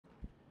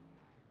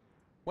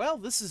Well,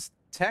 this is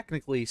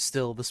technically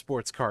still the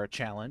sports car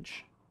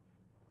challenge.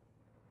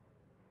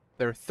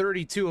 There are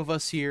 32 of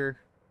us here,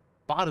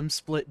 bottom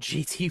split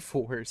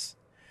GT4s.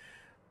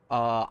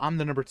 I'm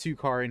the number 2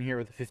 car in here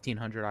with a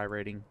 1500 I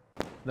rating.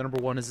 The number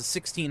 1 is a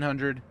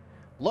 1600.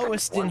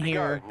 Lowest in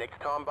here go.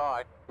 Next time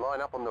by, line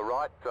up on the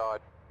right side.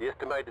 The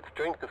estimated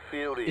strength of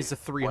field is a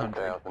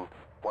 300.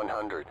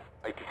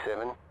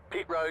 1,187.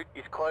 Pit road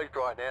is closed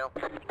right now.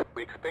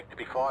 We expect to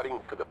be fighting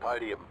for the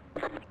podium.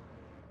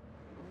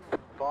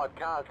 5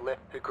 cars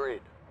left to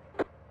grid.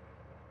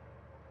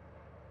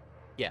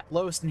 Yeah,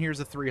 lowest in here is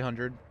a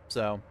 300,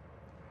 so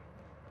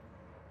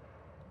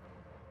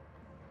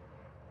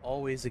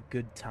always a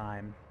good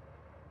time.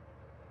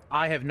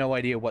 I have no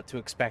idea what to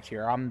expect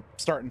here. I'm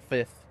starting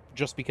 5th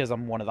just because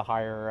I'm one of the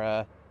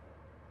higher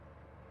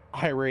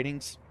high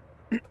ratings.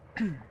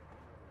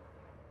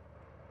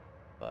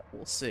 But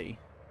we'll see.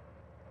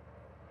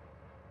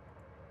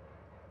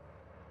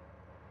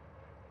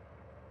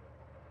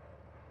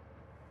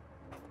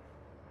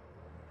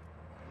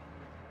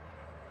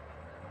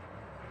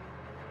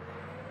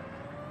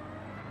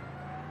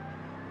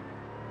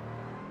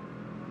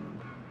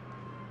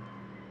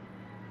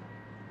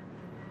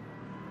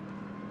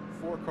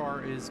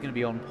 Car is going to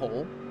be on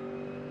pole.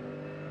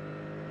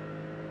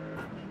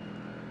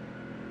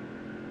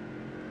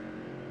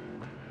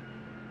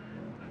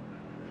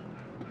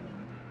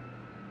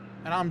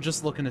 And I'm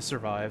just looking to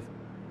survive.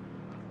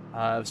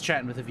 I was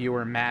chatting with a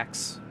viewer,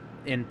 Max,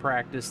 in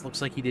practice.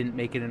 Looks like he didn't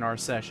make it in our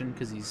session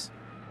because he's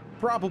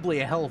probably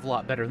a hell of a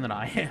lot better than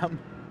I am.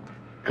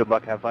 Good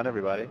luck, have fun,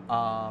 everybody.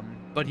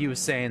 But he was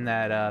saying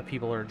that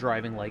people are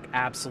driving like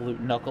absolute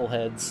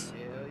knuckleheads.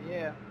 Hell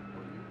yeah.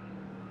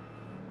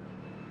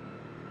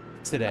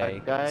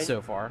 Today so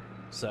far,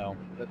 so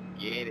let's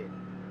get it.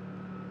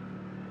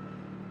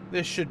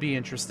 This should be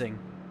interesting.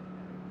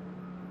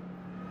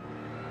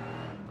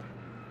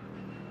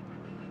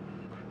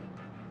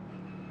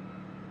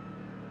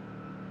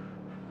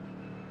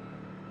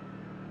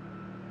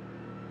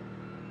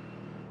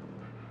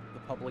 The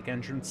public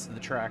entrance to the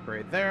track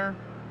right there.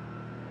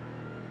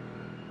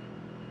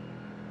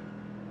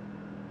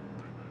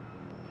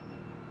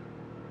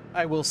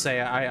 I will say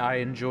I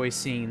enjoy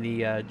seeing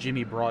the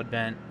Jimmy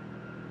Broadbent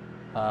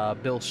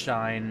Bill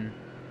Shine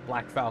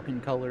Black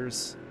Falcon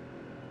colors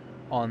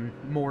on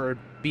more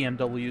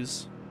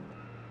BMWs.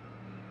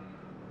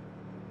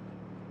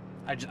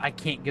 I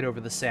can't get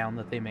over the sound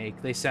that they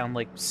make. They sound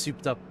like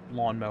souped up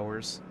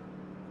lawnmowers.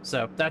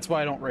 So that's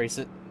why I don't race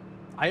it.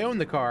 I own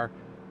the car,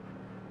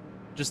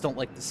 just don't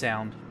like the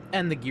sound.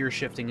 And the gear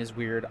shifting is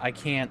weird. I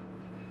can't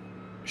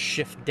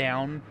shift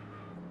down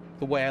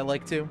the way I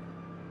like to.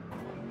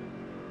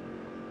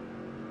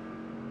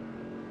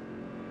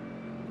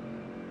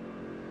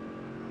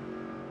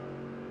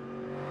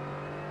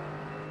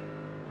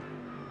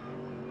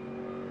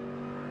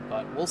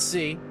 But we'll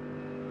see.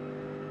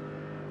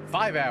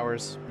 5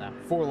 hours. No,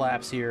 4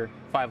 laps here.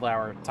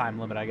 5-hour time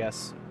limit, I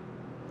guess.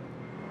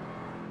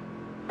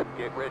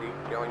 Get ready,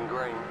 going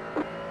green.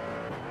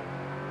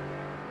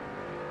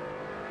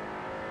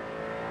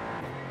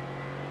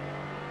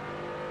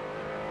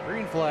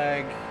 Green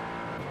flag.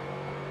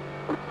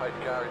 Pace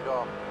car is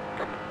off.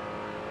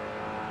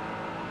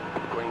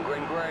 Green,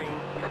 green, green.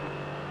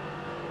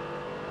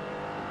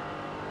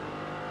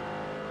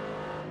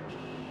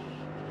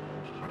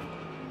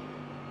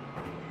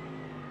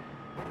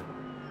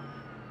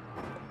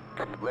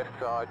 Left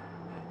side.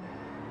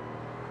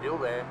 Still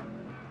there.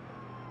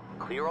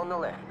 Clear on the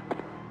left.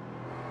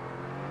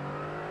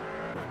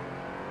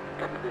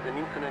 There's an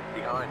incident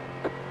behind.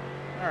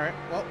 Alright,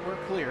 well, we're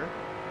clear.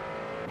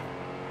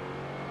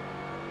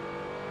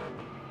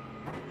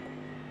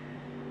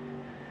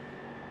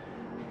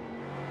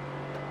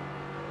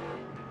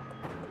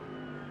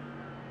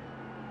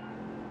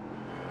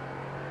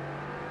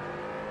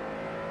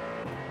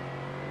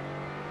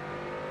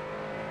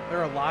 There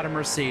are a lot of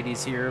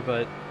Mercedes here,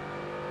 but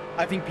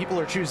I think people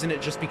are choosing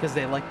it just because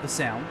they like the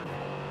sound.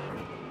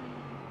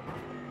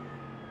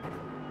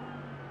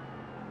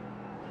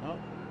 Oh.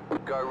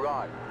 Go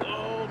right.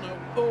 Oh, no.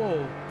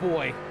 Oh,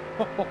 boy.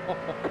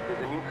 There's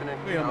an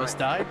incident We almost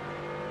died.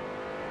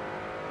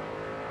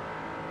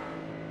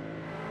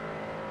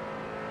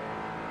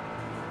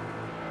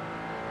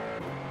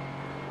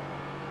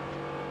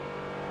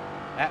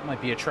 That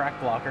might be a track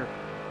blocker.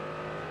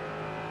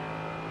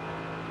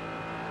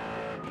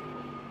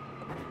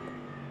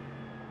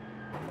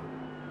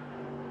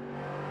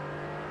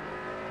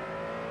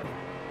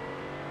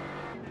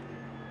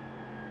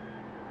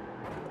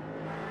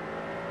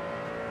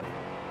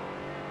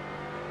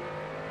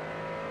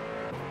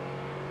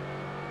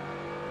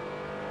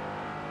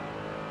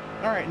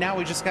 Alright, now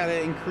we just gotta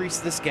increase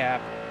this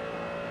gap.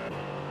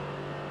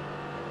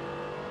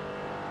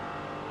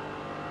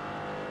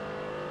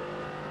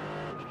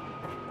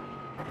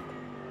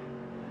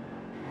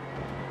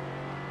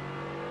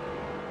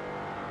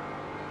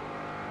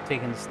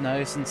 Taking this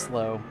nice and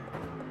slow.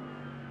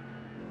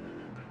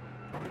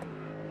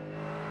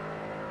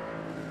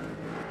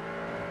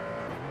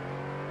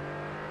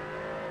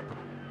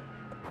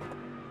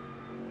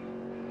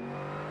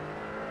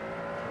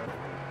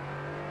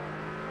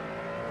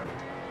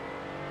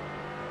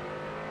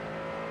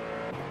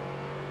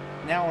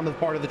 now onto the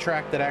part of the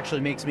track that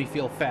actually makes me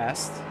feel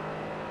fast.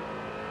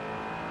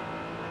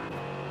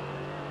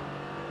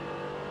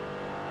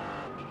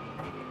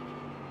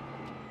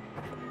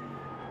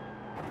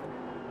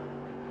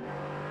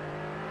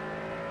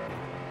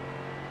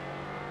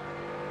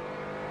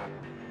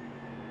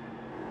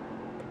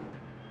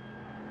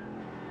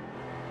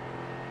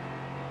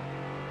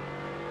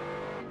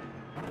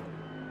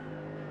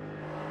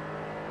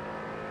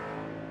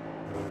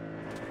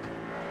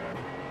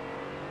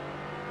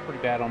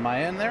 Pretty bad on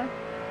my end there.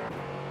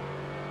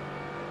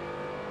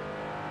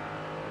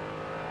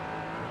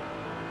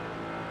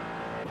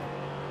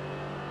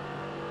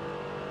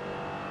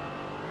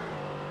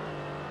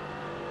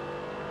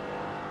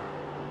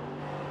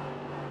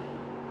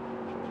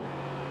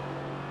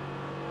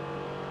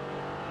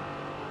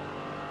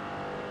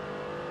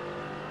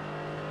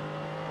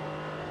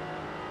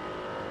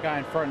 Guy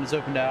in front has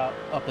opened up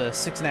a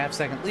 6.5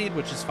 second lead,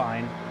 which is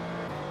fine.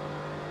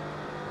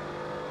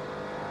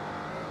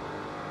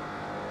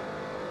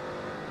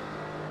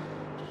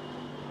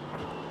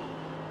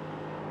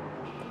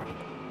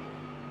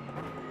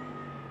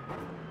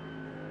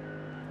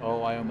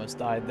 Oh, I almost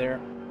died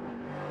there.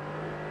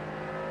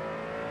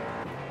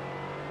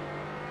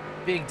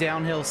 Big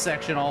downhill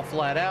section all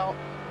flat out.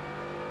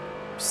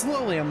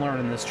 Slowly I'm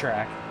learning this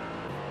track.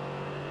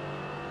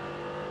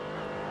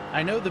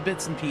 I know the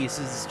bits and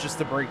pieces, it's just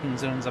the braking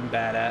zones I'm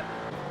bad at.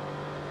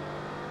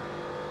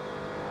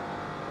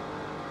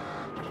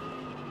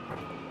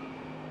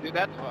 Dude,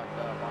 that's fucked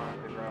up,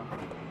 honestly, bro.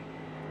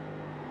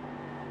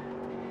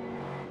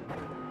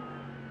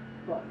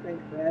 Well,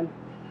 thanks, man.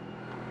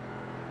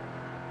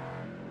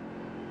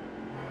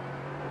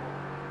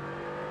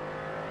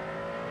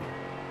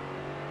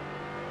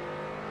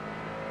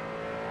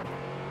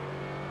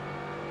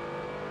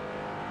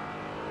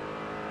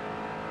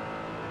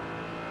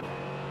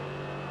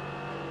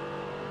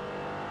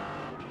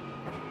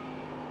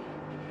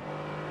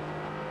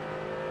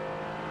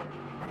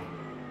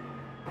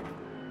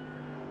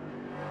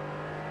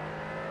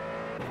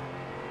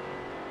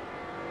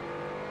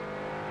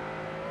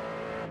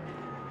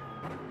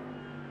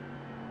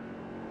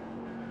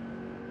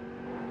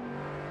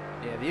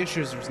 Yeah, the issue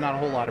is there's not a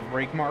whole lot of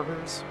brake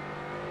markers.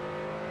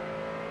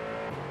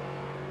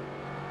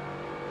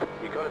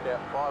 You've got about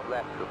 5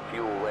 laps of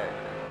fuel left.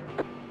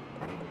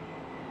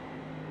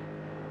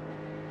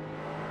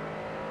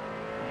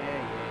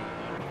 Yeah.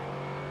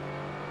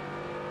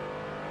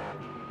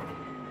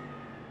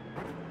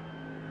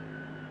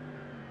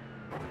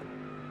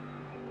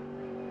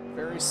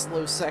 Very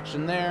slow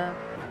section there.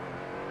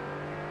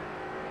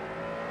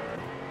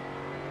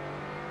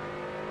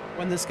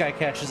 When this guy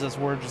catches us,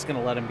 we're just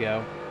gonna let him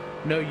go.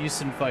 No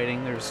use in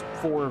fighting. There's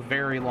 4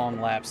 very long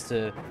laps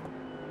to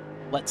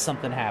let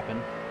something happen.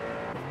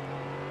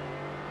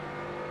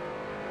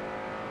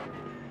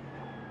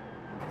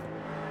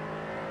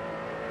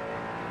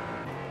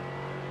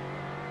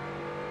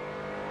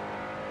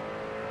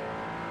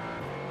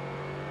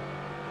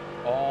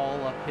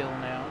 All uphill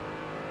now.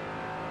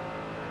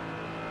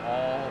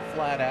 All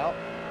flat out.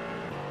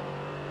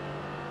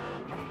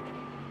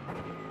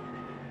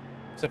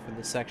 Except for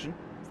this section.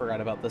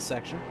 Forgot about this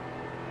section.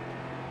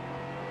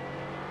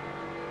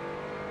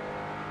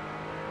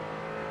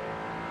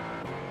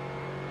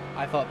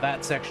 I thought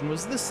that section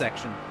was this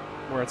section,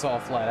 where it's all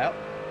flat out.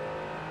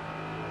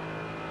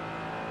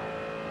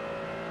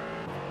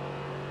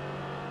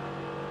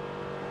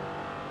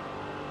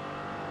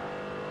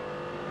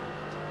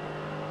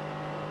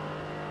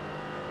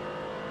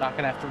 Not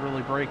gonna have to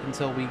really brake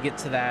until we get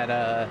to that,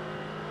 I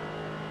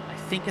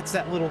think it's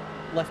that little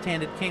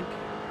left-handed kink.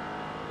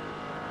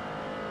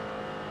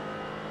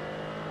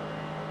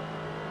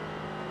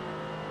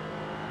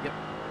 Yep.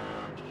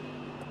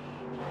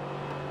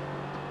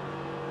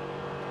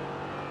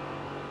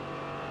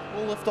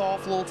 We'll lift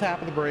off, a little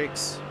tap of the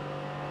brakes.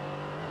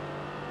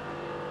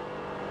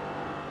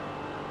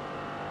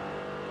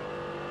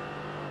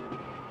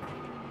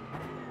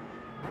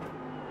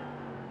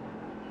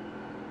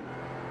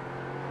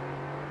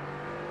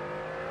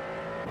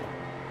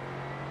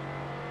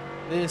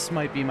 This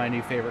might be my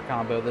new favorite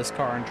combo, this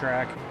car and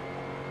track.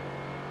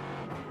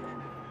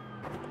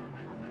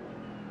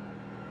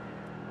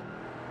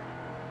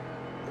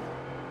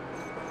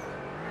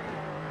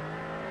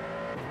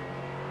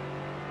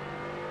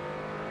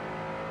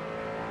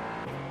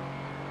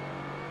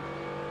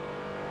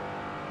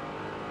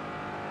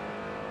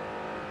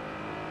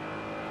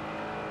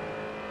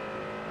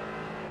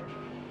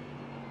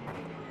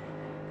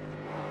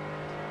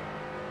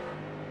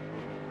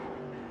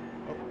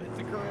 Oh, hit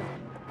the curve.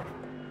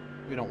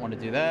 We don't want to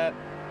do that.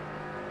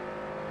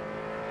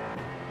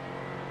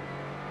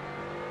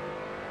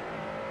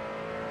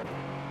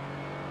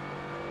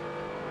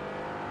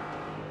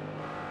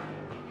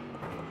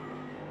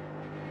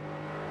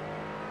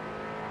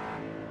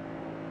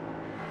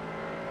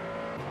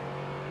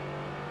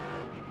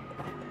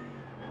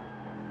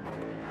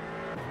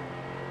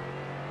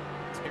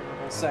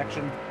 Terrible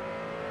section.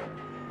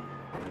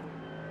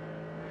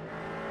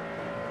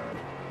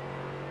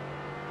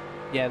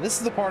 Yeah, this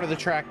is the part of the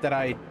track that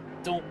I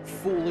don't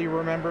fully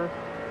remember.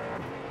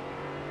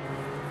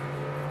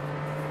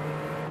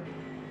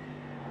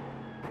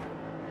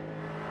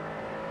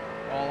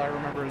 All I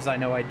remember is I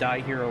know I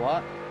die here a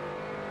lot.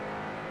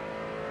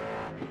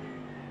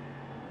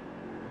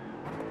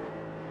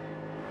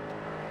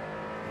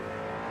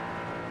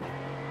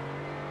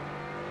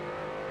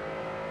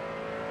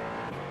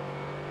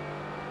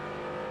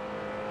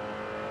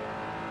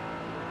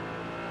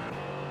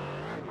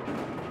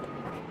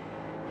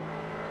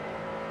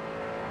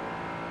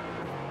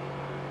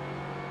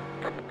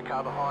 The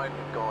car behind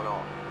has gone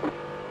on.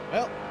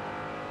 Well,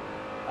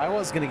 I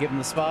was going to give him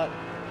the spot.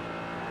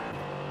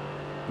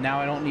 Now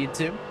I don't need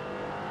to.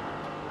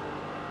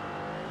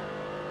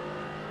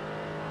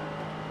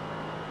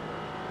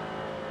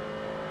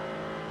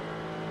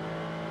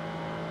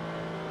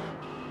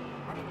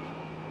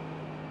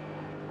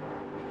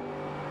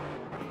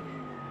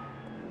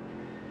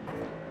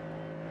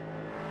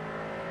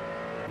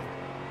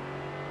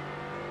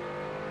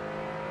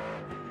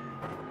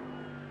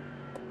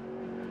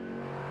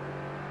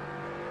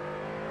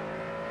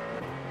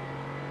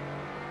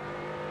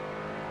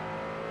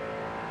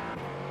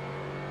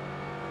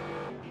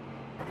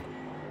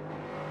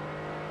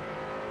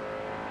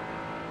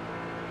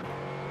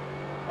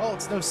 Well,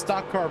 it's no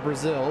stock car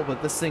Brazil,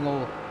 but this thing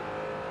will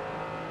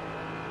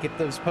get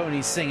those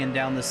ponies singing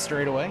down this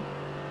straightaway.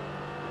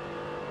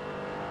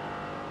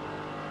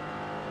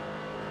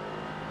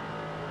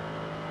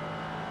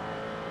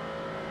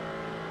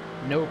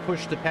 No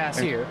push to pass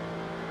here.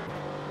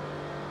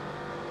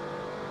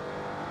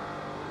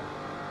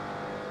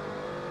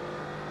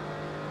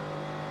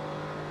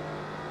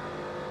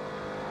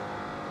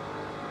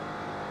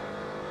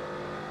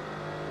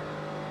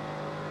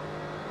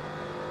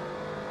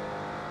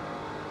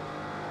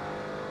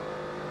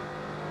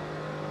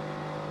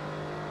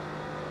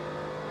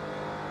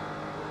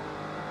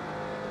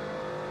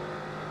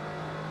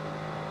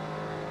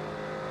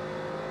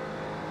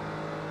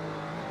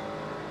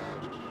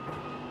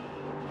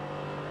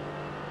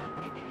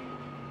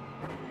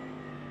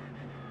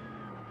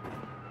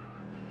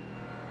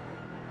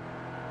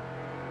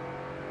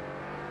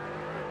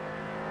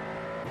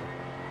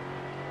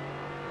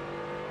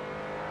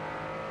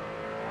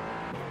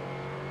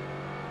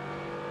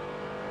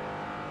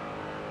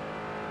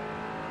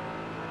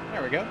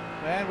 There we go.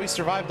 And we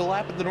survived the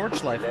lap at the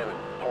Nordschleife.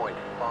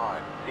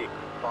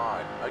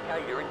 11.565.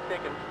 Okay, you're in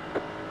second.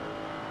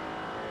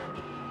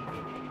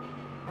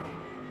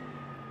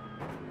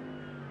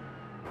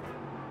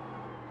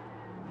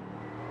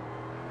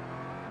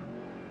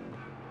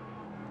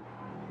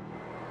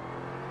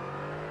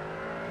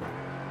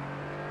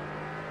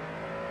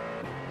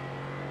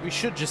 We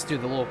should just do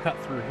the little cut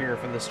through here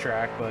for this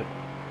track, but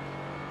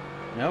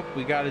nope,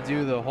 we got to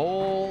do the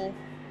whole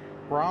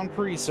Grand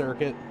Prix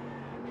circuit.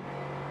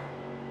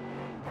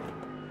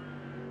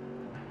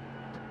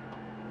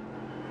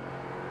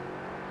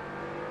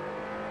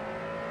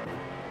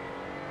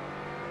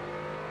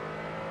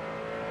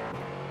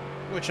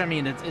 Which, I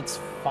mean, it's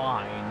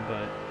fine,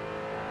 but,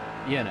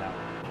 you know.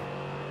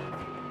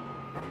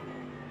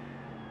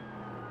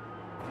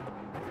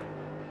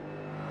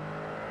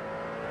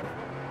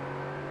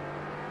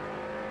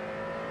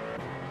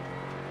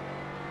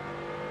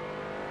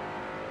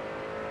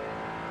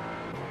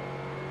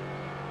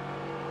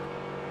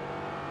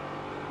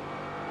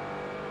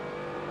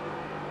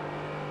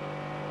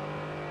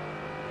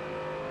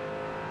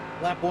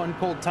 Lap 1,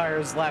 cold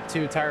tires. Lap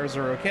 2, tires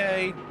are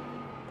okay.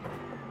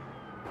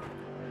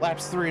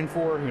 Laps 3 and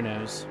 4, who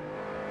knows?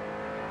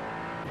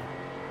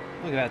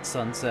 Look at that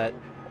sunset.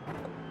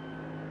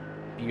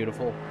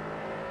 Beautiful.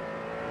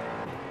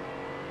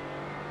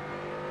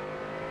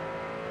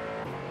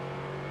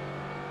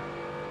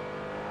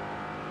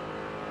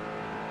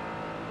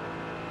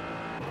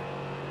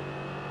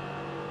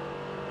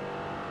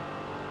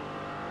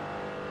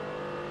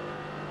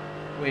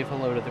 Wave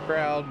hello to the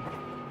crowd.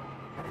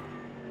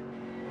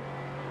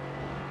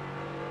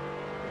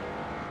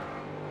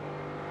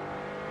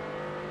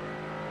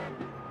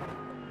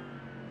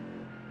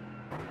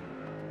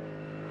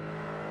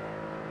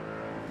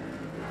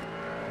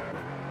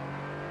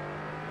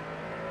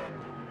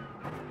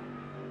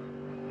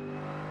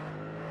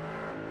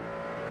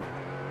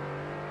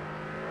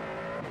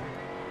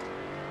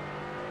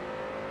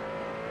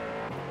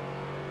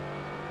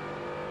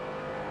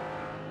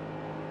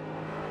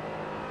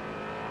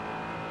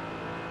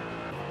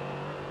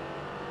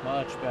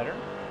 Much better.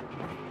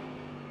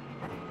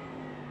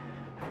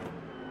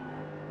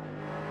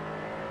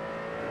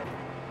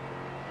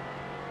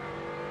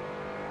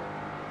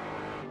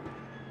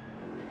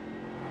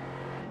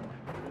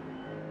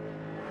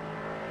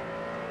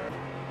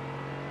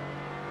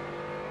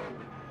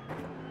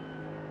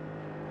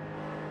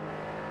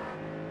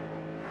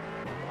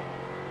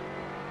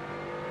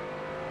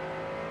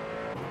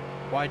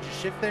 Why'd you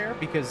shift there?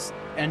 Because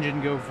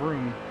engine go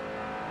vroom.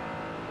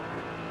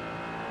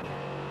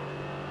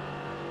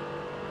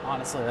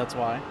 Honestly, that's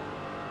why.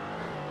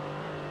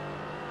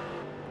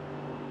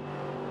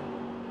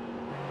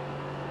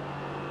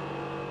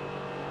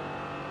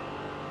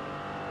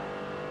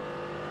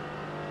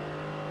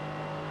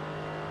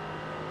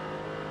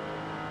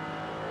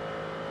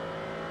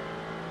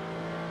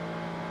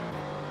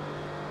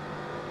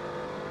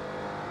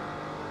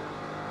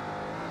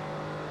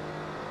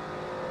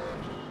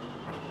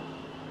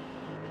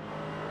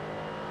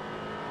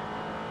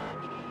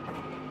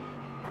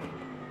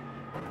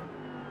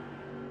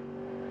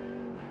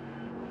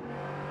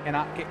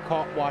 Cannot get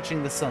caught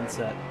watching the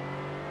sunset.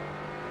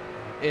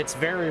 It's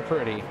very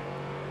pretty,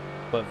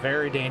 but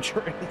very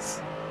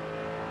dangerous.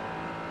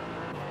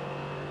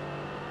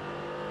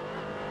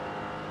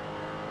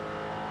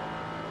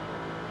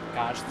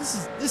 Gosh,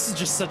 this is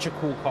just such a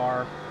cool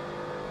car.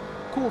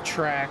 Cool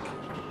track.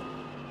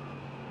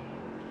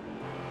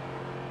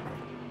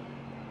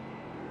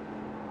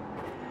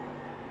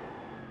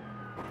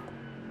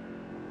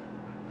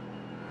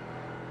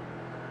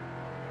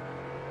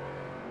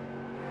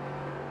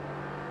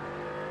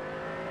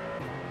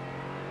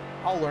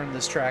 I'll learn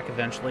this track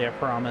eventually, I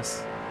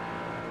promise.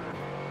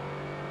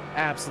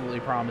 Absolutely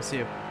promise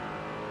you.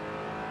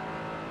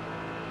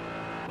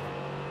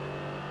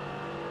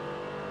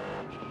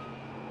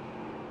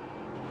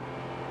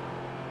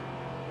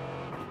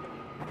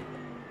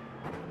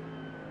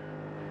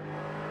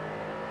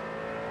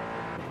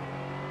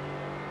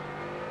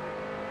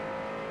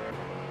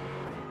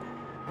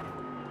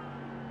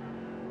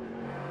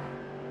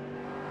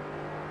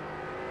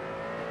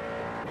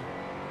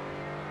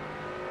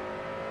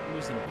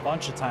 Losing a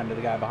bunch of time to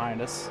the guy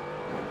behind us.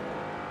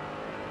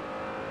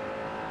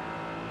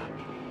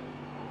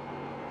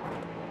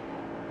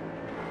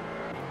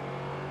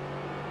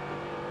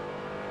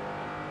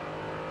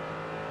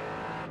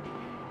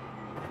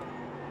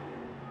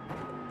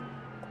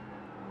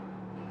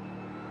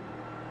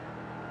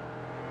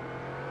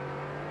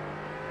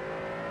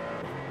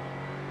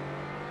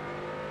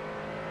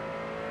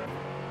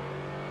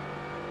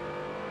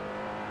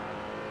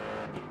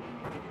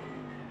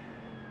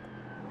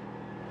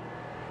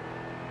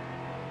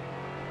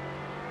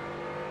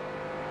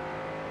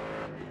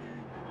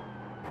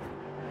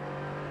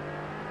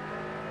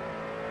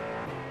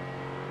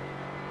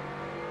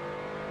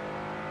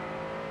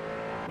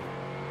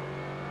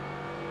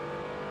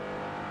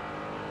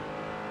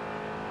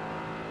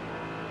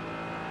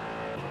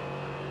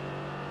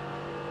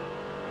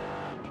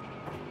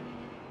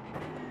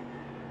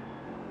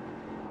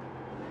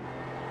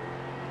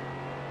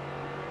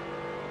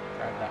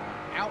 Drive that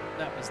one out.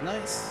 That was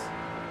nice.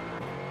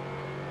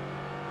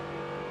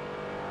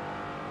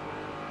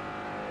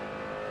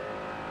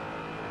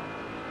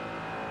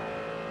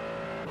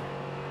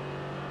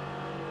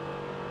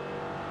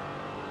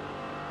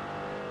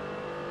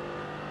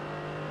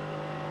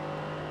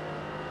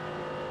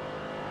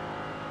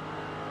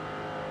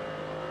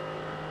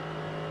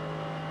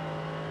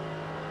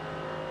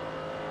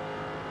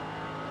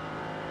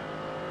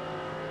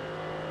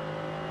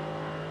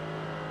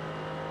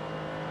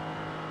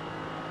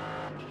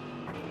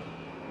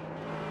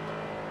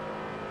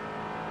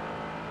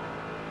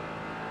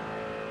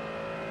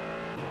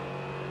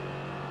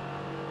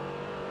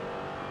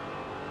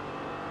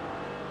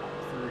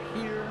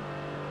 Here.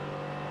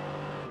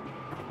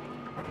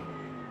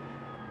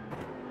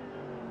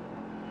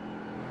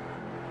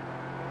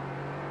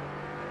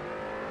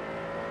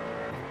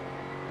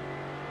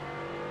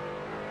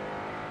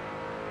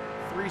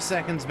 Three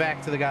seconds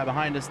back to the guy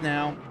behind us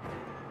now.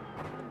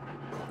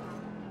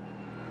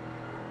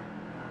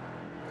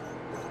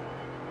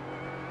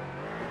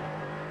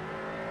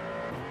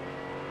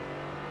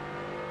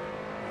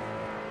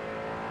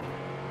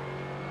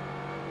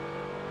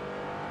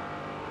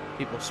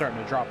 People are starting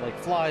to drop like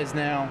flies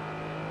now.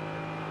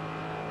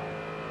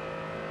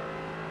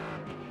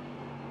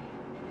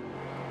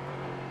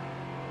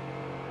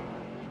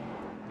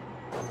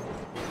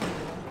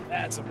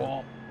 That's a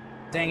ball.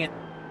 Dang it.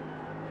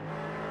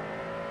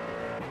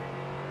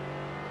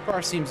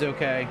 Car seems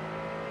okay.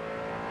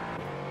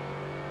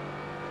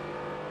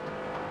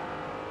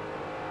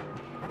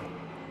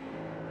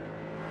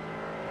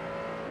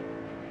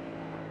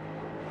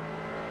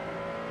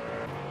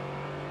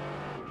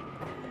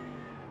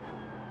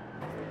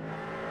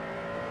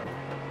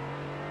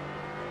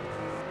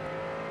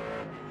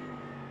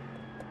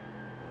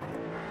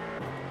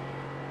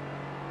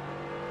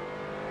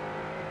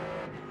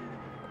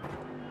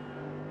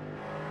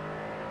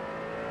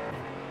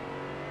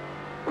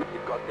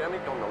 You've got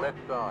damage on the left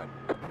side.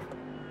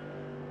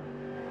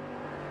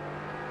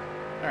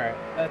 Alright,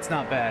 that's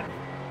not bad.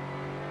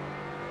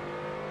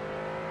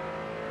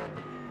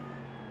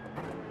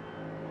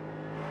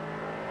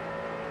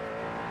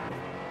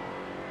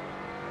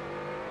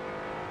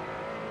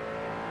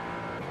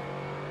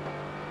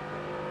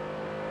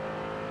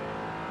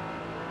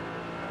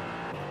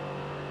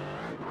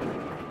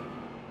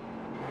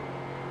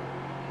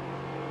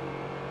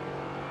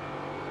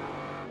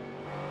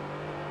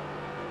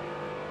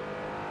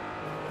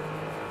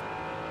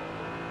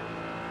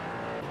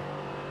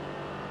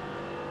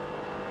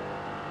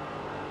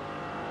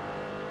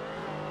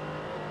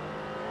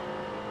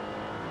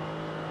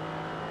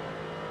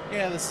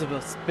 Yeah, this is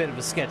a bit of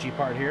a sketchy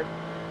part here.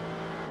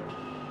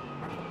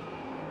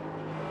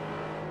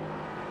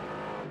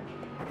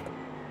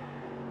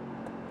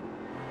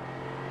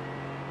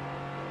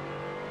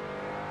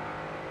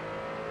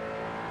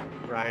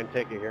 Ryan,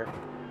 take it here.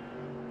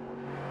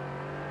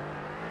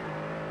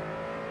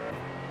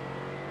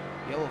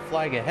 Yellow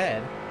flag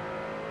ahead.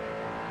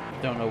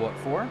 Don't know what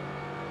for.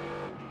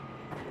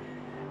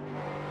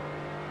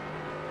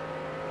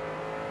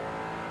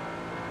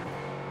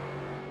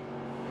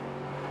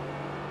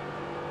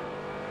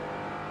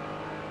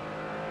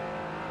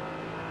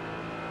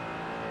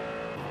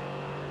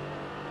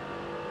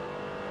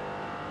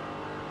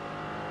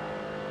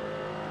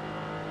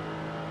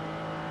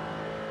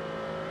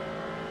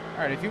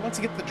 Alright, if he wants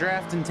to get the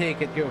draft and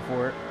take it, go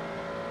for it.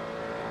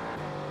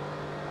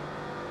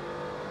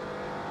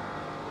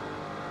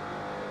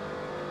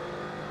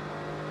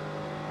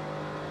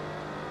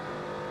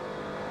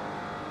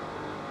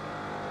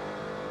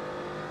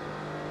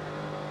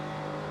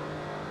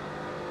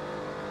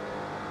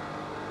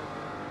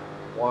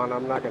 Juan,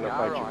 I'm not going to Yeah,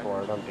 fight you right.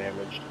 for it. I'm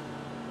damaged.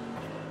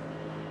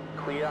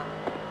 Clear.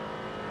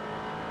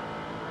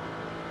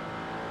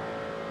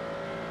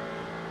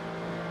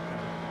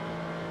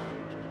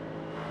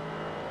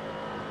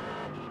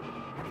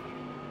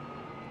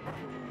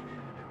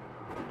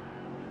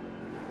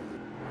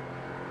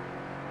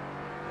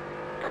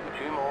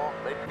 Two more,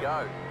 let's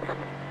go.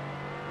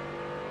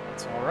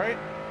 That's alright.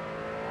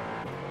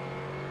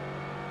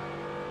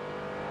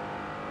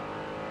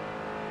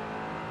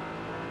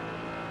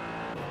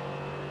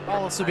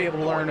 I'll also be able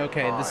to learn,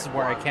 okay, this is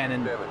where I can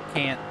and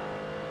can't,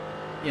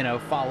 you know,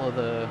 follow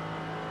the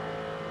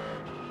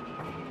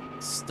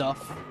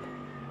stuff.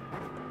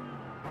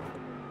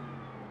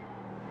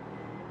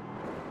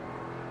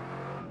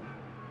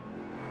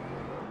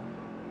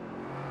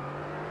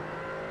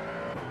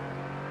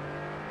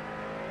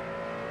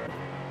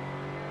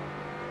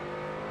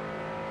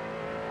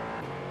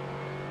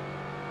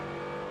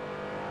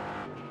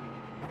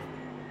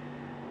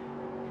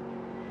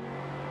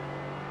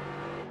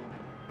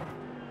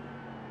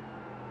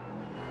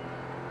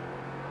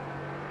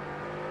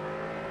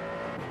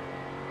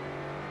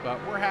 But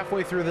we're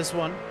halfway through this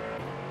one.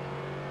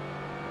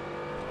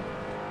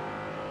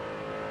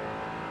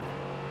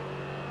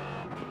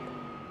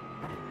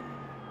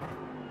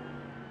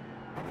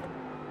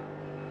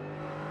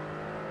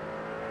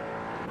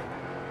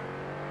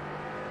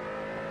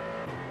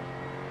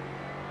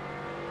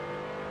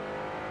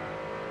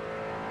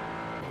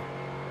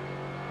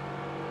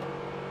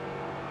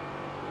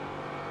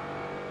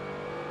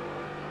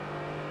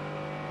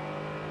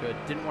 Good.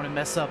 Didn't want to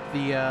mess up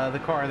the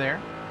car there.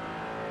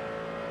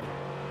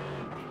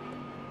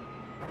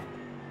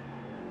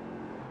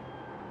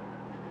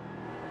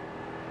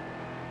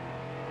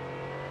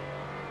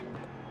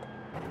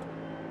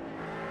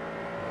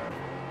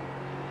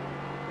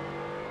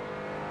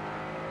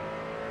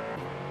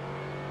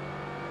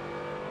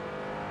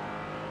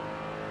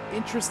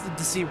 Interested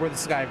to see where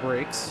this guy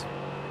breaks.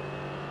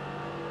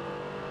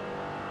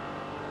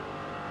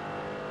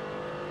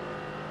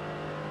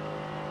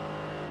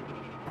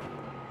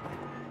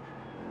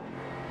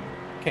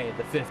 Okay,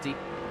 the 50.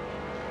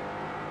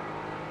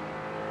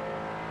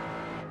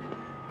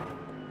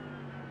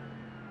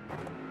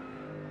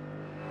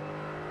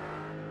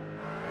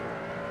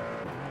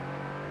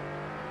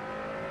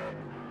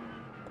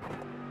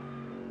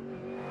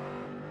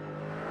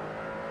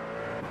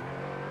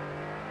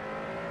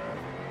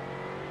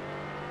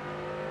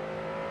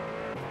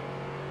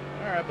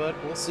 Alright, bud.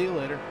 We'll see you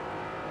later.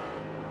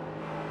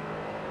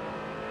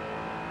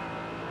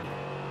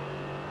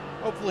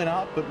 Hopefully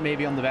not, but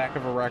maybe on the back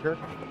of a wrecker.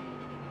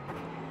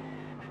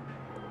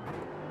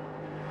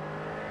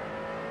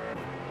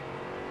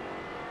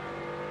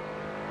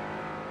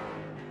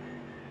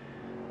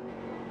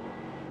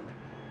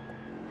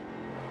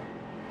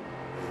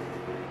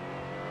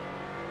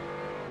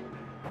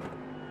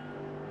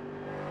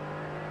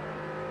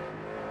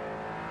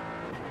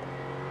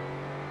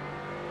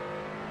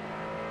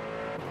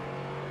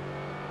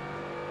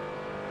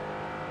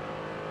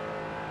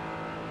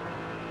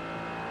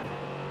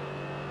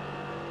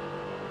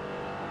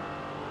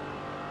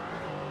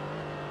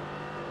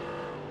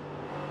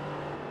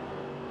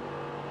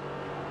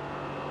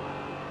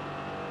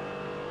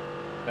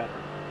 Better.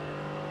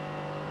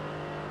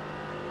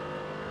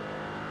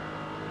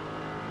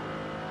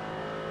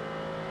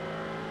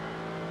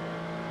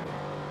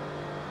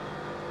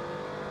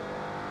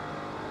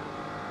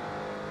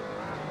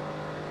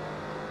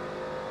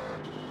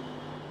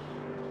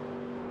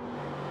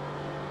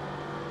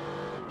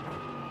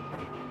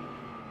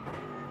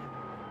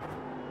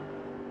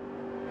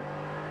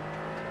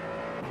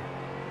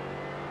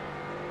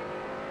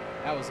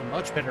 That was a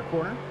much better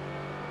corner.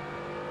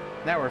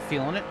 Now we're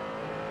feeling it.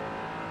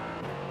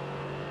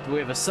 Do we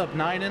have a sub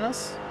 9 in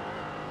us?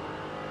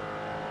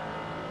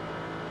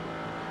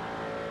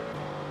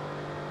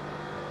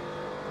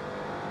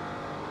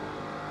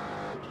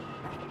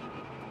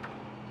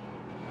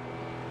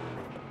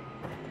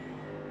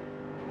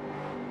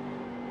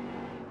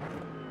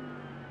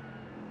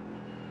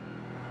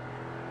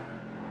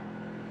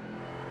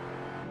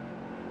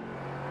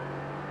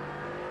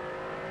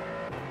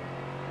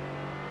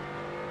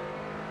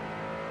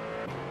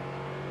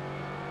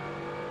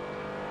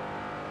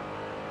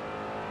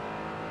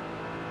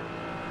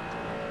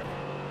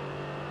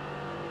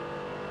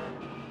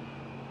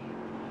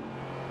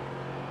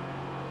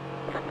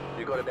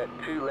 You've got about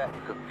 2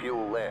 laps of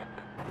fuel left.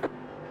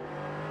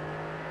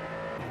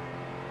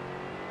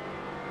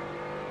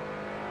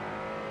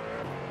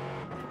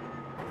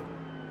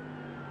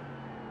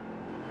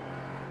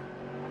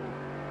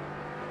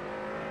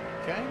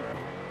 Okay.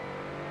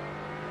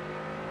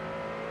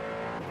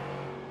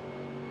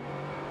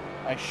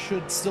 I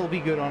should still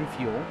be good on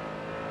fuel.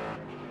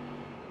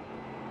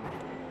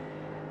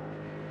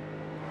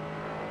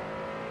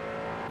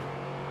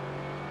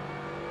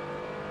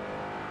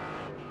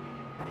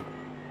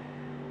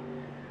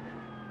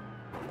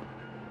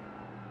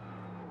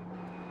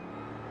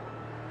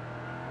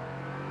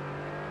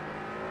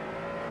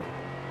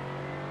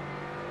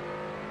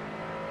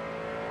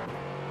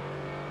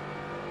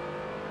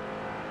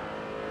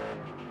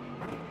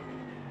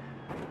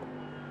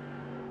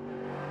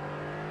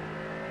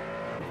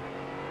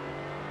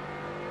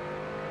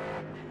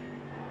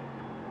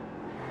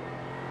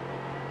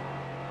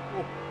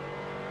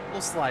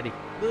 Little slidey.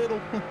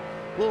 Little,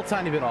 little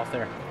tiny bit off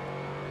there.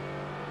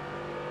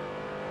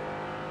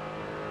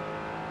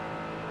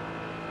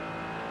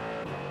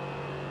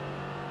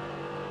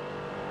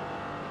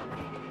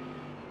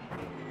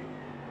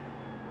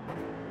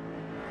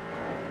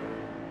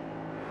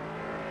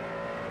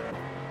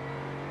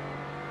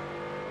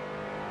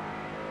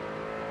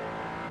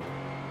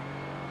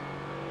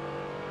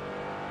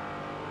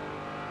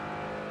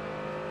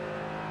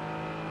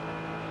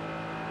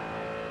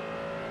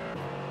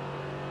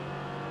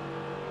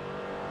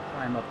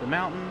 Climb up the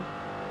mountain.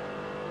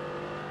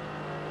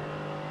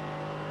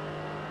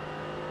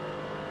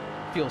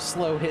 Feel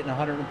slow hitting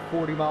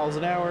 140 miles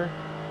an hour.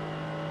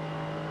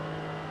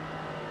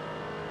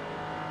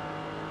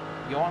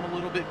 Yawn a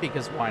little bit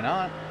because why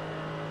not?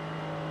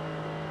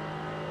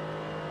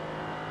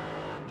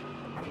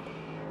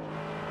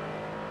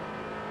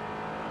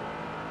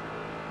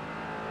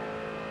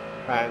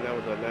 Ryan, that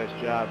was a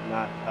nice job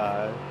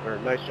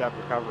nice job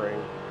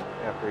recovering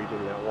after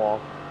hitting that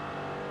wall.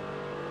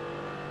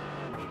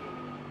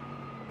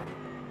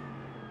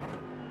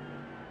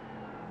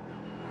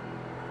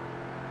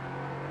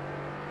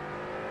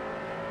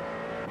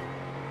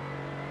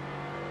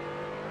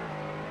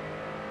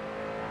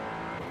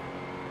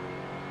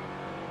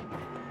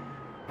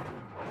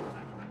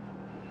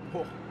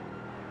 Oh.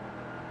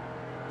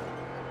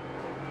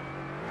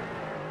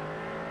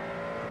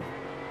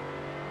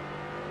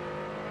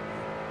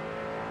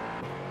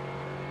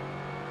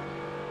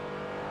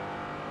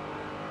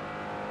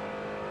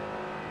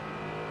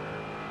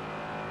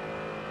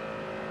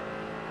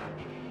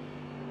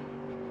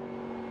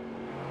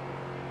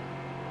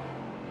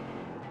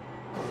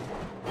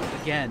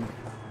 Again.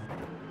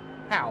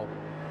 How?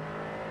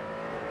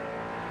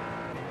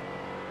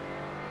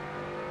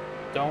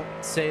 Don't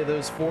say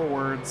those 4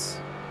 words.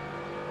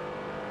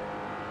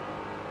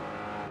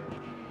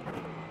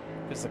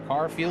 Because the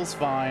car feels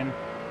fine.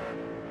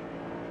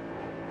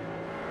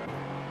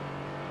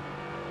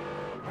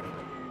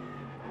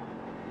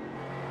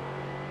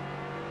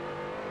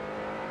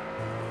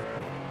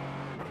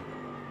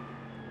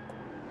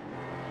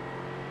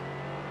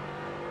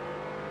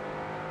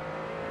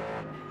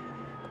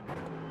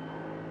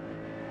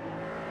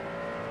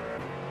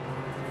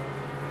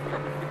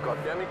 You've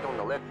got damage on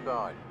the left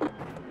side.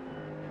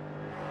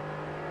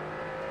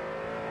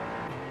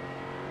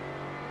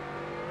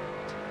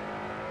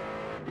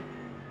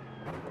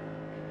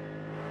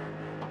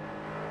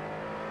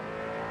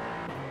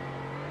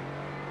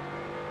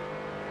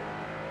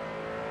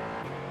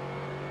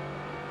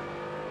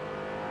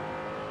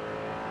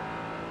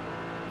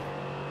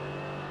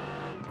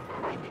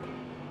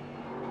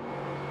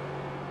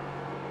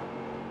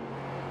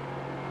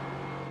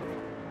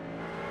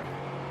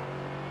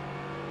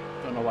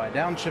 Don't know why I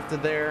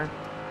downshifted there.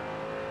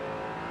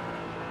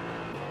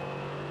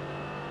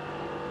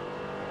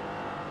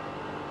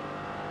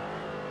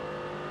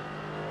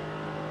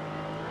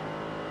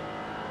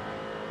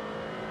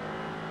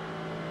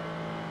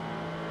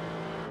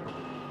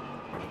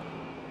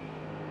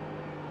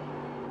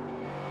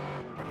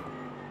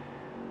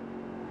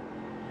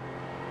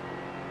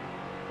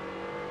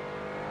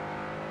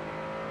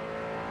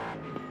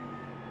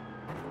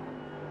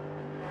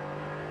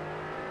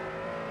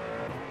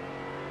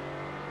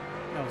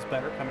 That was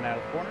better coming out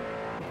of the corner.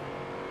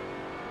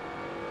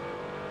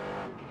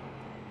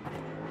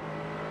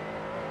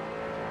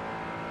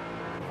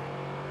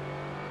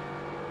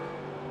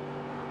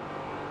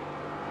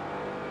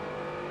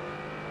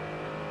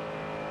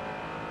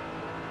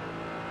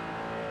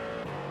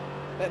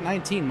 That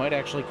 19 might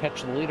actually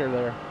catch the leader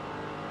there.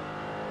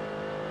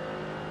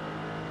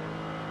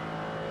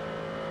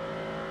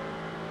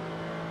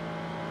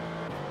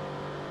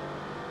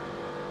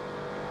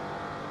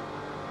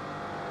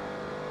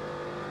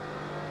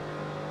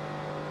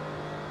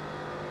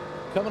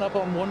 Coming up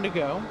on 1 to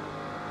go.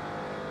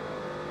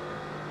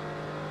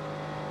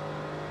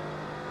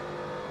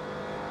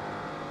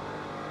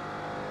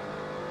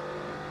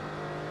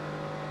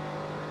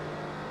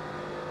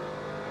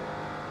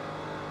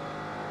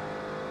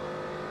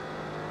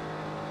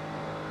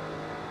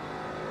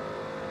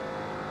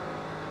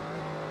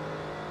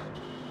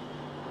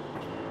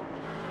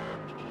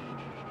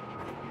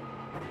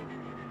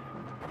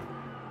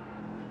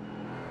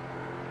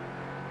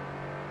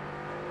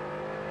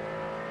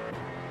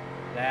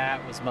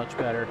 That was much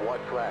better.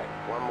 White flag,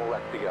 1 more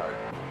lap to go.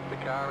 The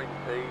car in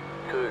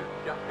P2,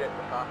 just at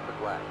the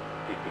fastest lap,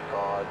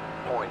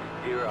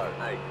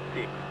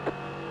 55.086.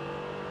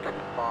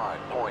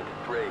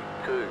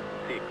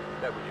 5.326.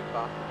 That was your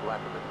fastest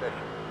lap of the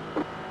session.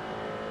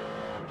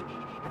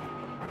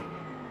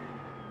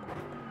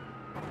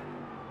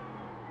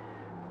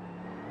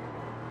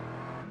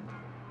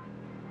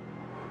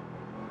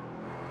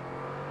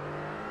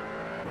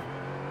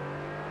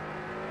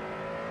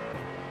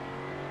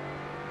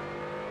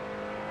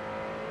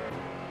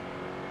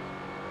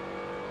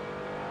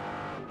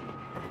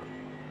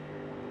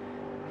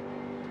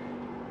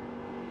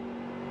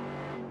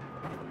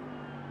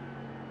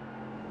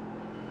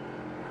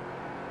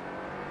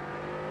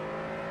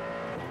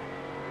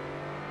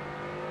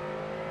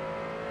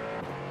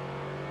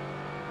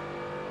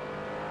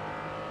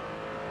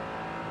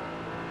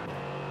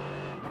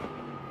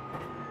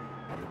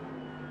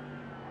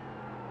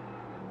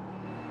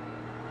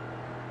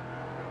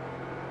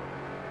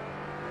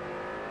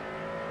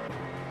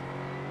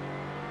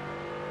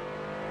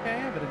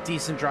 Okay, but a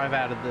decent drive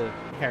out of the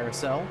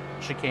carousel,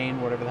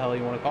 chicane, whatever the hell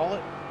you want to call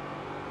it.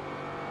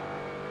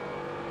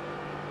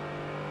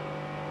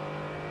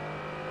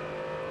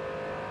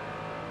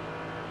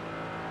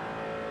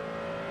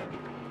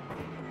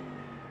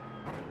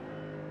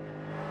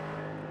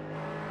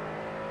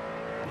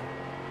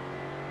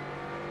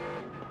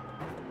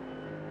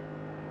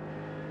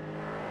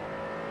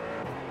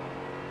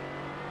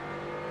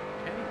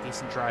 Okay,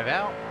 decent drive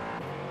out.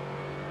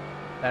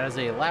 That is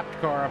a lapped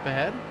car up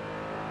ahead.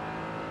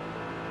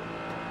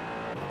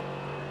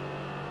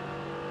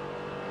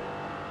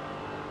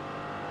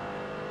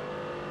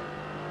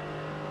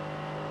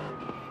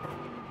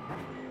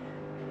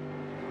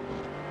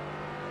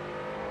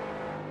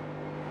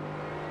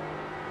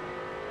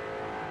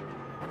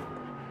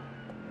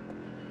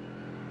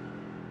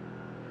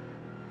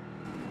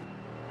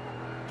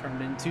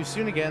 Turned in too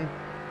soon again.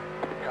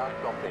 Car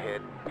stopped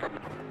ahead.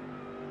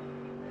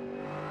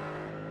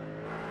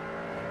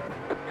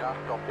 Car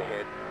stopped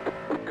ahead.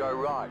 Go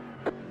right.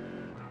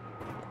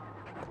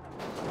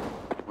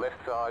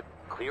 Left side,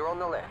 clear on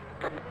the left.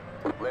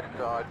 Left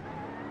side,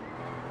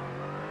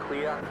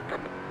 clear.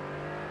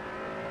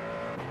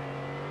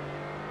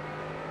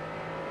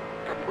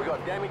 We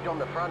got damage on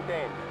the front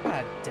end.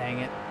 God dang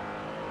it.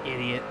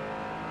 Idiot.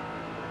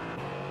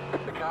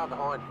 The car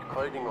behind is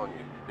closing on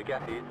you. The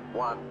gap is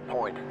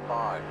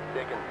 1.5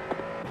 seconds.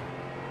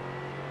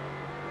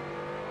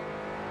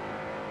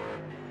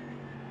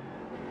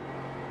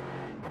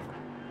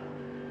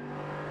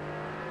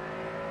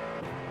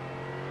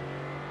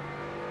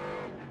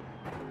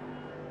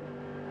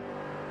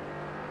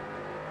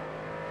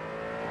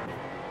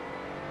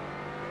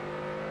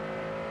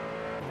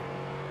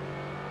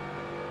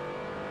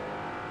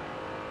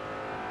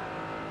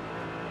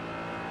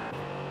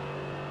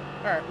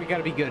 Alright, we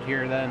gotta be good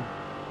here then.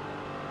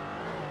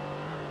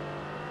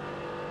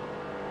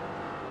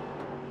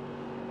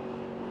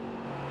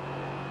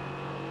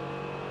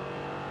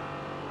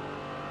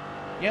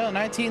 Yeah,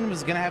 19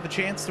 was gonna have a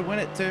chance to win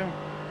it too.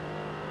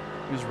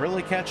 He was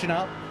really catching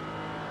up.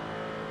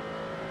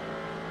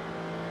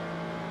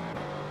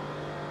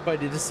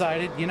 But he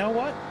decided, you know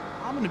what?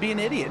 I'm gonna be an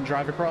idiot and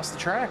drive across the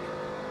track.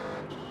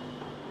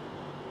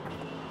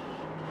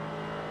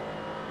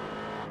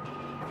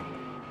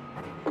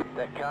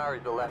 That car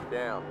is a lap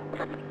down.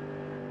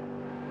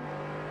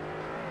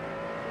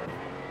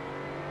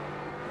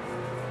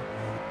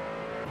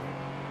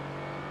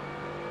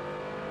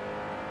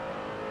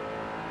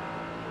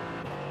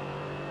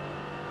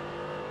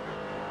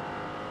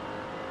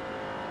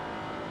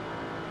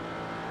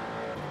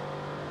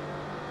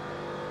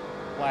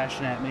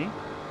 Flashing at me.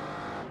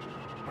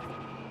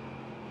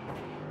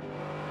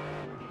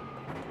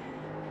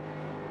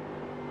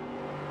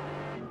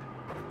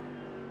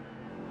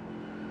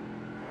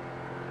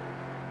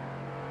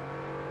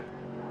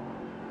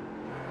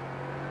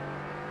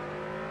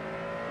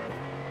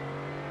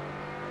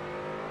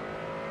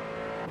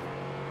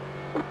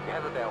 You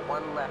have about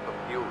 1 lap of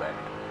fuel left.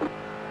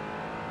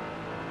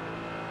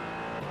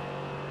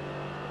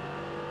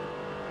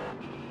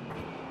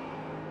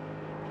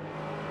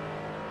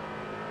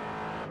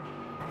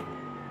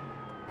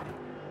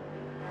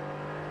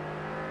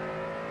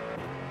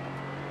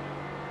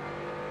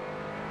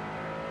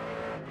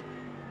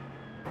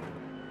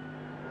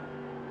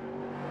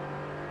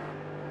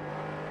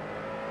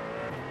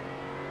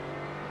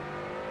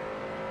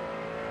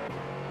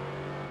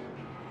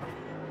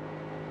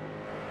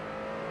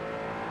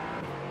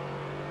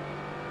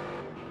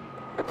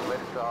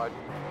 Left side,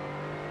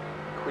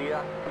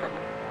 clear.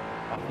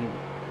 Fucking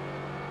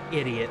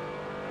idiot.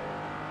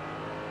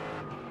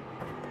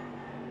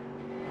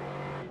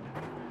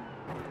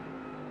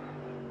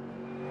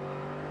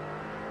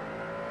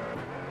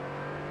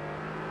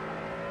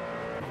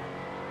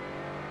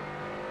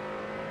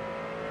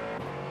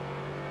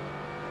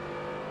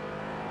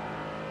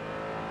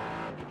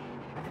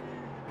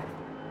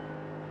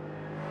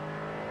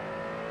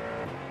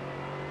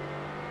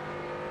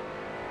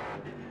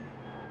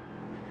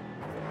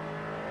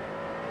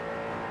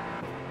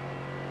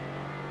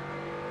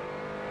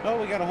 Oh,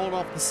 we gotta hold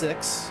off the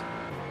 6.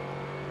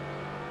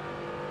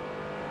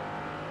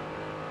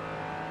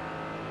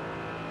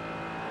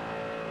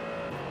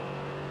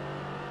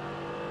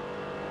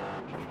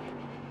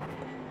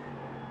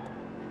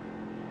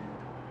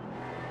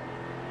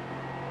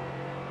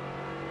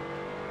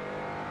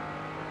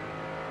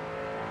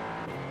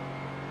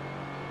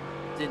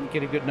 Didn't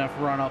get a good enough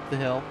run up the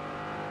hill.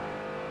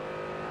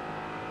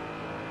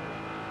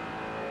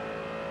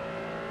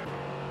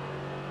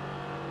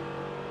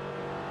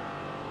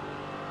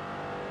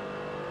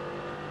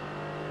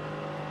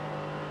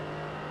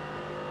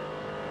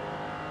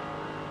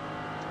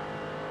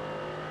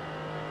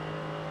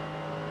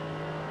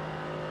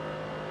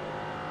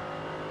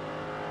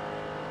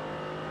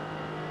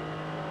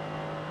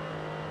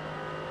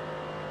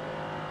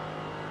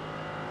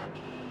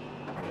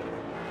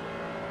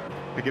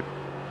 Pick it.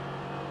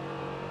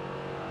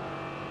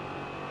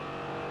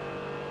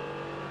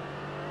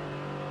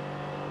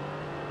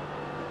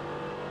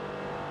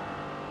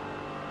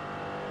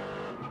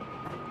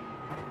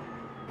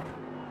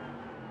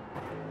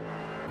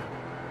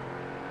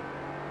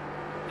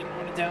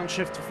 to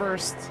downshift to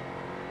first.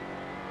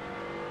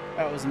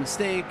 That was a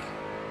mistake.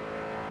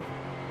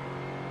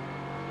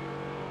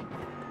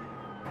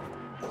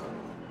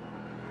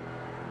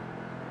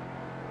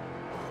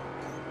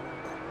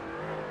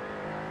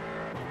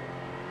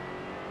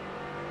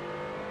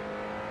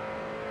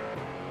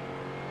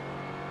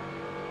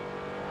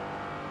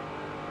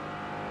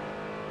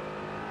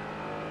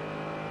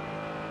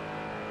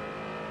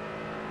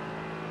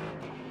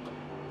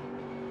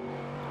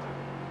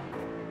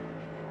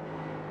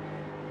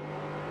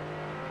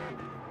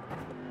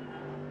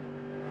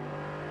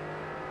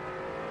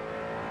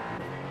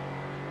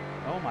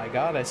 Oh my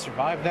god, I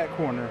survived that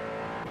corner.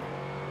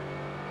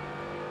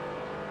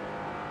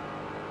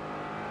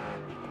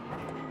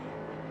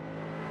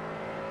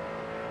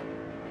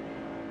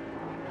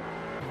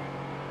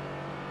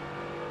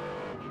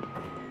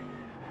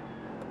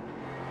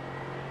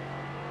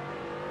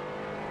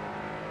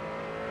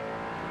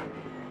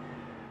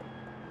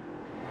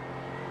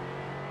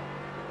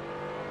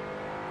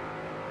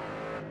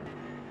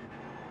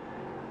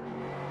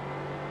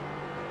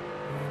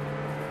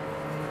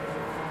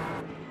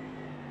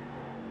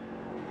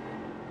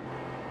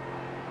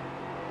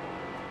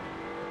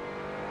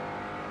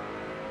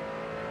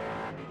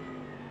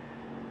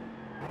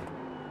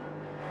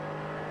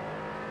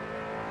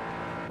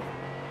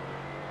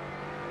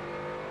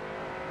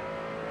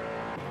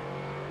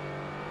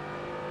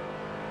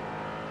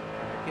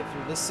 Get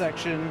through this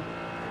section.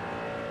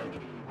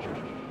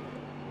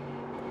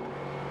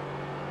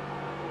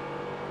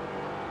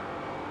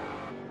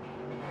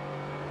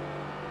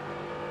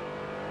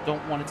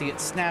 Don't want it to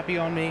get snappy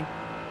on me.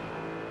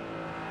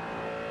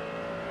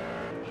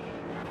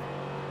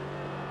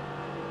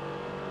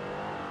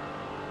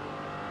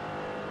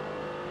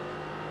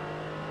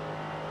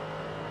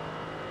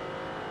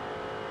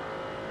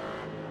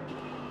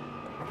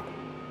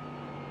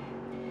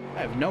 I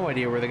have no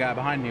idea where the guy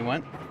behind me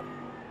went.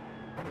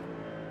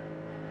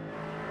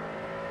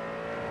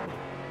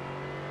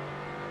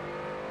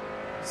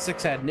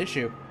 Six had an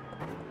issue.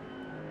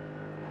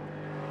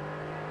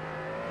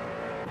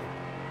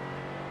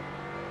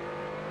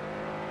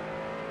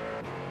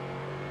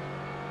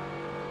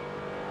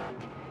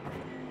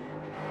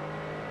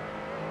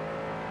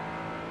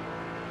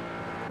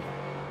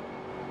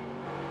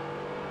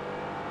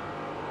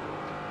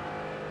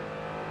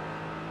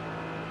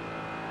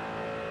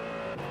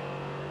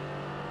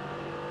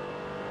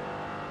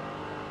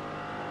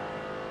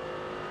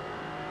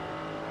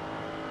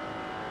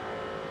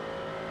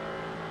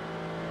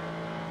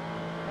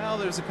 Well,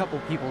 there's a couple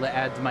people to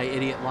add to my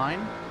idiot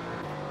line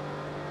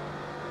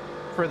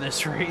for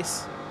this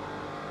race.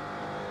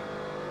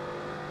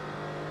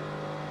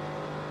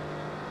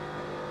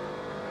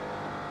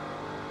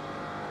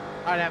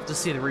 I'd have to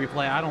see the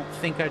replay. I don't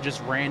think I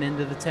just ran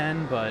into the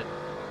 10, but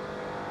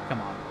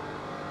come on.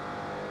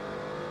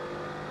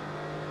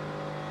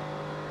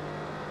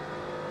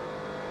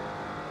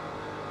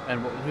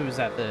 And who was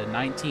that, the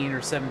 19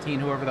 or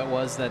 17, whoever that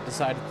was, that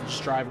decided to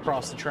just drive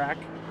across the track?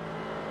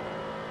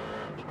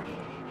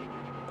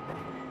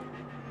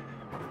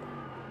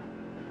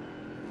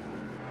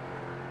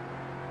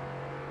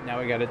 Now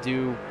we gotta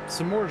do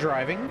some more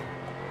driving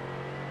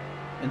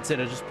instead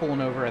of just pulling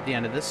over at the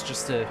end of this,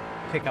 just to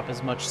pick up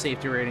as much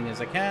safety rating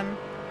as I can.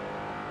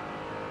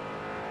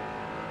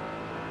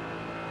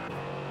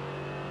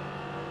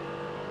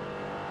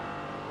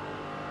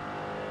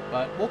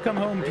 But we'll come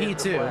home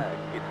There's the P2. flag.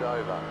 It's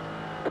over.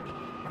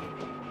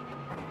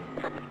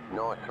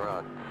 Nice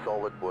run.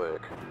 Solid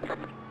work.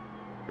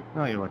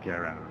 No, you're lucky I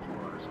ran out of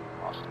floors.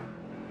 Awesome.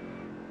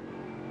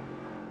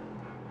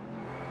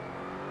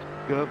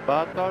 Good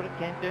battle,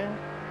 Kenton.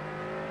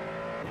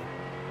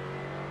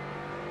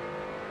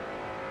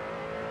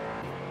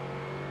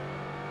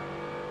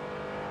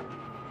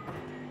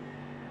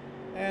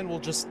 And we'll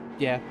just,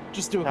 yeah,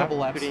 just do a couple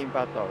laps. Green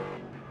battle.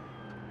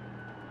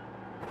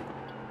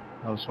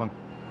 That was fun.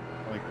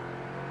 Like,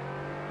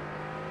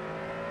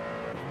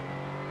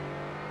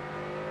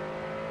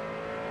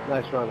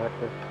 nice run,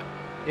 Hector.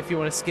 If you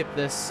want to skip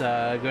this,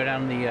 go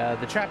down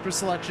the chapter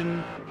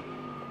selection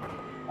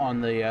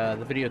on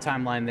the video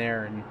timeline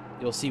there, and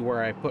you'll see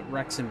where I put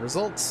Rex and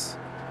results.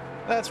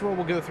 That's where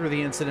we'll go through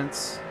the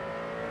incidents.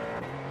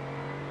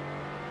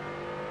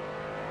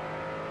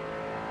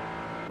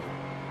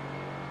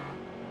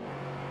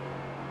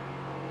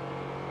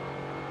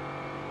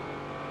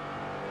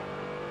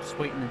 Just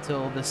waiting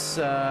until this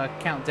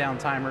countdown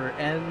timer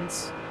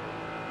ends.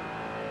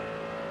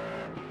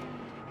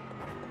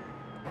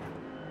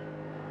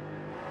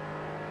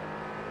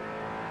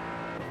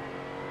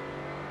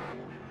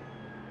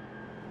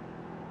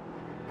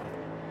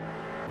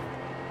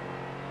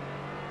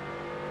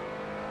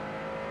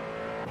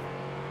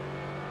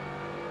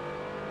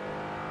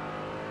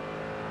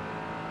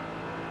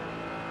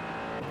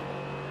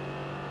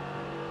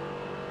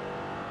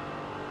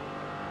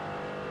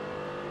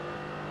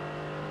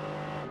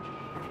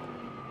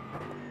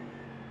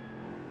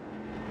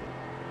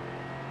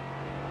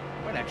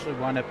 Might actually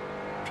wind up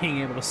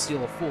being able to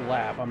steal a full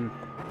lap. I'm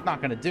not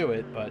going to do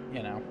it, but,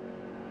 you know.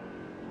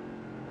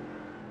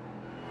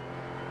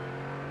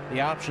 The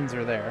options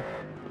are there.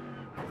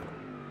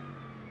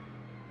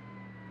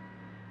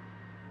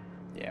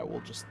 Yeah,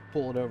 we'll just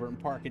pull it over and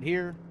park it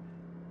here.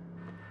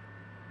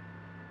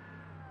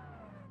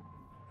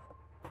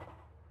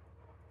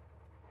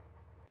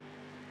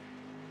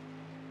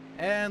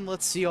 And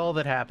let's see all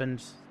that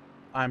happened.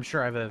 I'm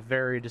sure I have a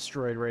very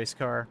destroyed race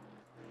car.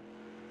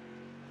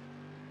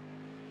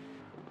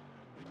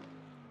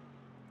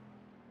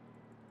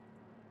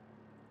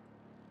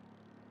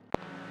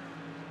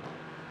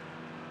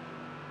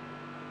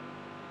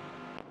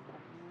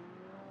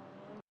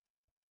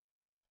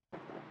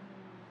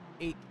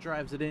 Eight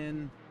drives it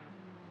in.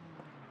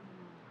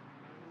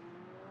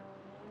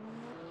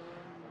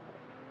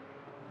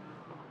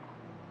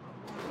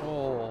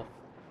 Oh,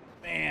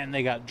 man,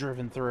 they got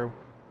driven through.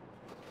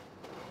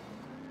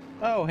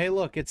 Oh, hey,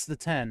 look, it's the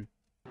 10.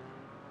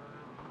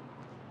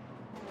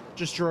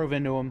 Just drove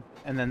into them,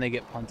 and then they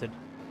get punted.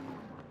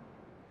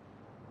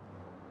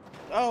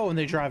 Oh, and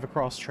they drive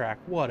across track.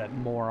 What a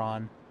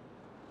moron.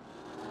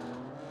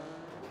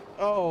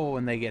 Oh,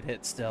 and they get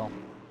hit still.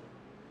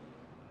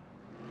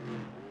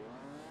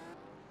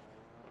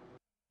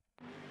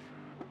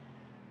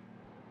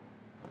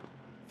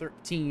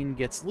 "13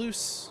 gets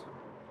loose.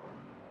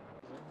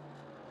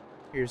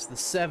 Here's the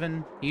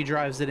 7. He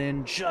drives it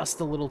in just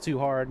a little too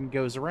hard and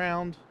goes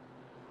around.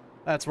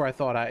 That's where I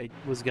thought I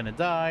was going to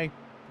die.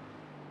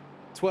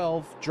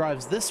 12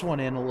 drives this one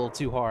in a little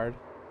too hard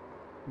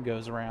and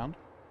goes around.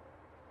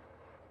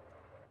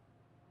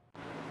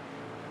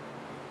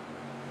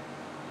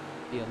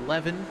 The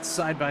 11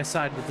 side by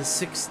side with the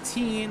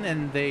 16,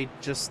 and they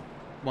just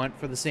went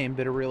for the same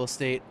bit of real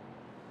estate.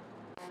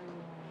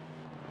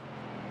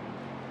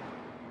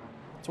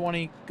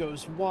 20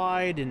 goes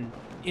wide and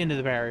into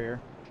the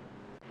barrier.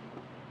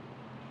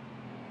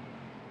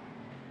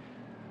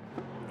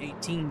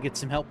 18 gets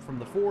some help from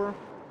the 4.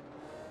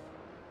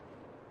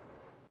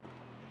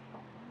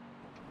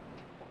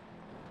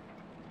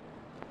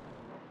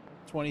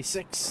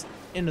 "26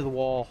 into the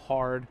wall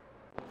hard.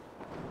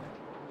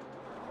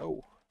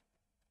 Oh.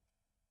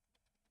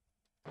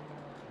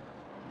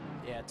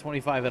 Yeah,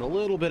 25 had a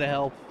little bit of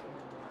help.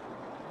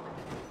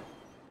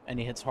 And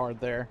he hits hard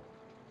there.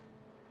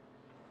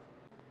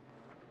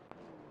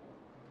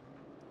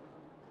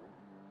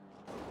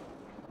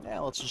 Yeah,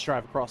 let's just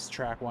drive across the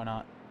track, why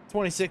not?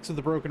 26 with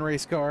the broken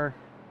race car.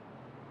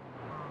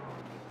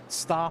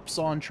 Stops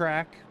on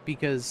track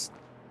because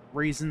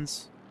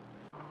reasons.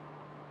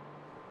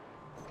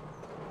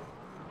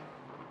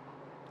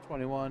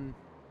 21.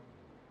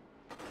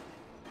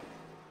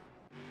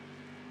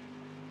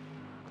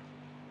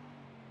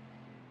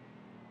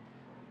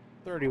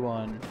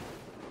 "31.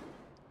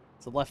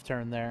 It's a left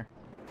turn there.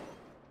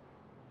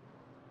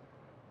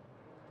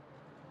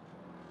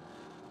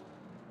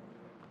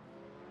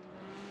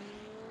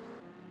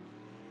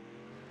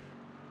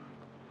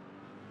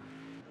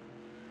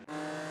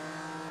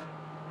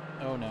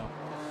 Oh no.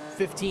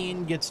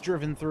 15 gets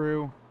driven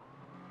through.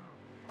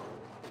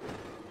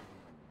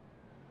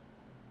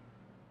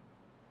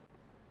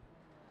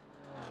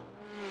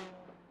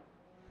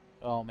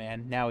 Oh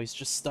man, now he's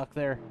just stuck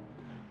there.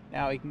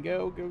 Now he can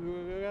go, go, go,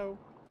 go,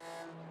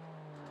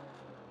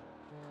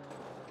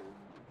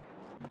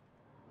 go.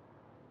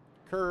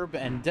 Curb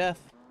and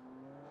death.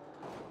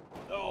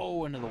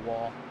 Oh, into the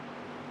wall.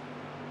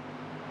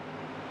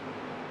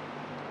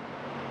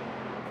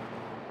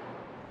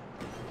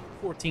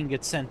 "14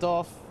 gets sent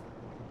off.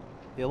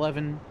 The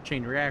 11,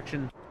 chain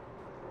reaction.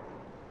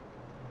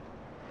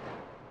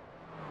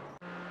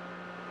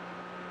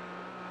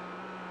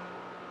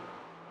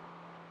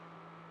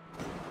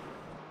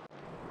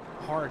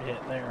 Hard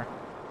hit there.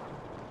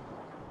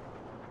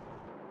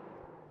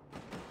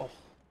 Oh.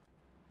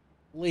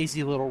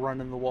 Lazy little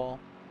run in the wall.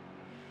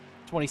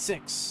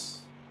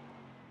 26.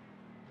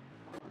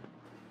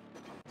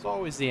 It's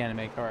always the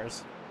anime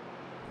cars.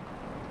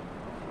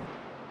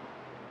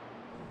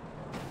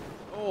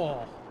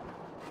 Oh.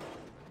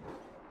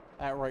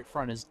 That right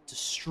front is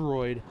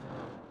destroyed.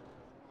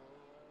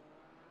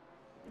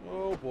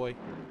 Oh boy.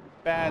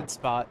 Bad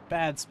spot.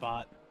 Bad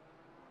spot.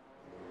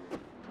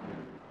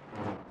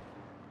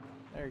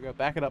 There you go.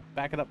 Back it up.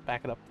 Back it up.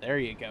 Back it up. There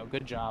you go.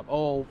 Good job.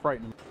 Oh, right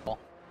in the wall.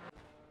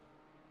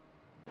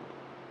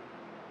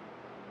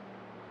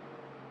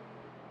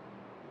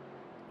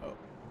 Oh.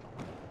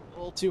 A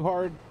little too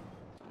hard.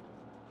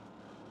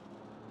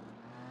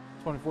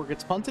 24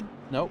 gets punted.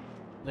 Nope.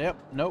 Yep.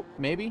 Nope.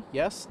 Maybe.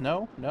 Yes.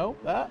 No. No.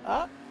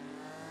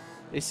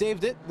 They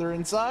saved it. They're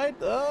inside.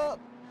 Oh.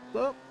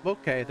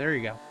 Okay. There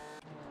you go.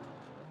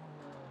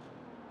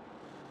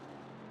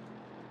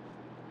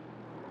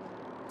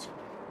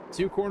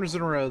 Two corners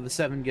in a row, the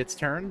 7 gets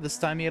turned. This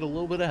time he had a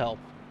little bit of help.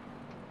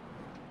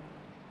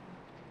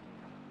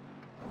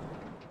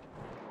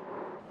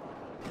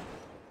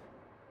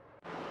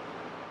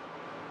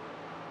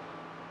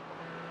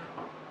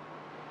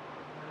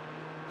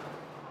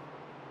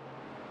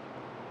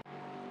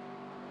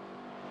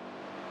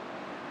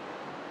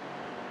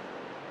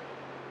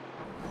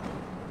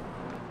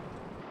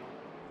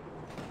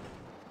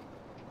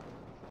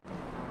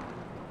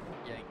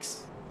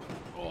 Yikes.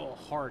 Oh.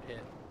 hard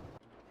hit.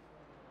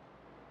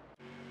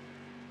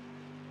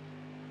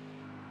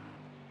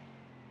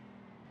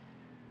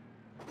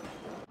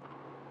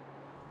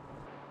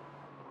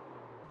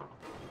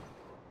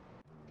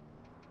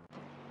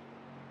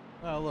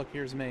 Oh, look,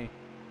 here's me.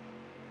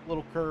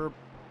 Little curb.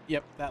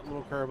 Yep, that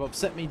little curb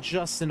upset me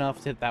just enough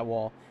to hit that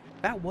wall.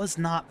 That was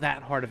not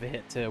that hard of a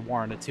hit to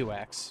warrant a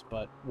 2x,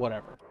 but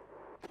whatever.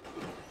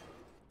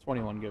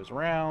 21 goes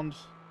around.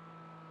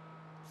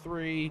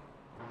 3.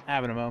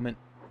 Having a moment.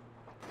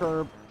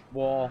 Curb.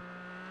 Wall.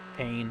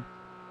 Pain.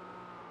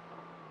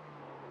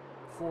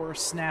 4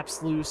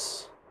 snaps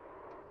loose.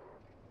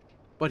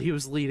 But he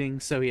was leading,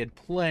 so he had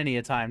plenty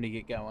of time to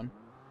get going.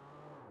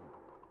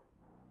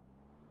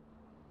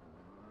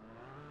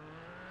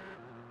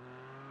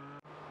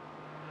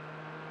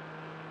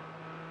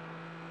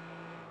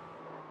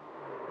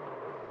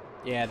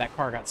 Yeah, that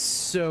car got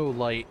so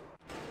light.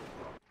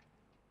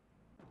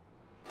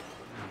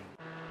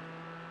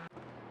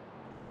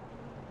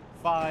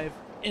 Five,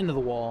 into the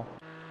wall.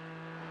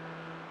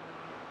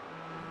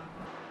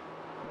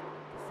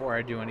 Before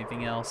I do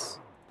anything else.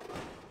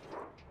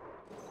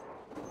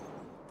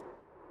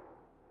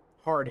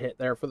 Hard hit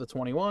there for the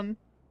 21.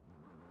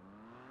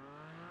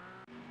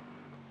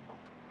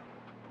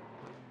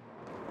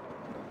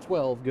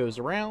 Twelve goes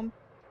around.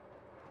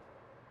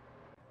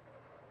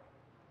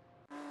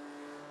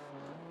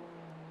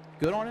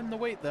 Good on him to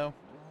wait, though.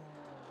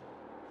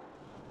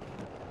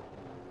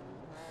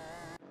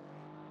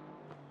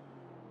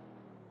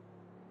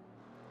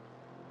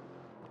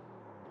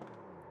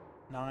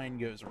 Nine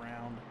goes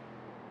around.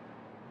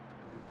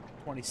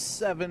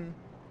 27.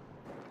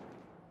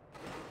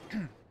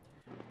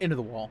 Into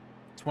the wall.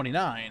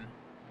 29.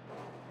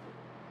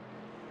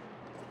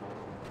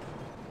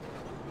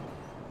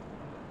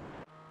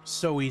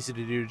 So easy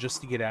to do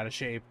just to get out of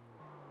shape.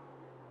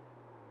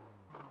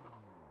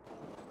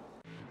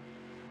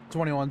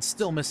 21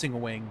 still missing a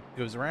wing.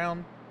 Goes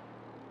around.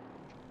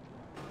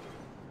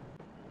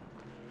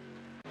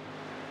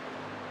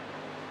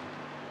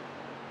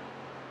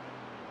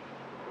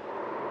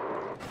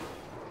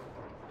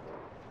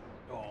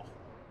 Oh,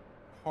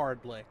 hard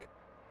lick.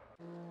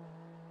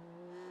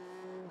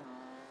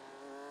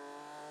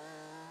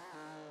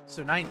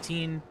 So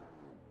 19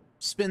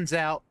 spins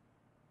out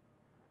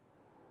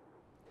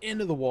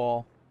into the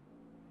wall,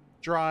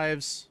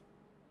 drives.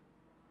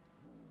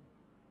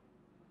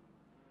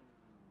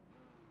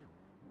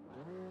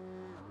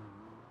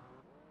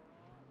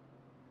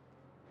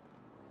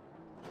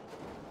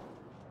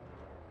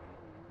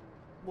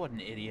 What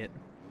an idiot.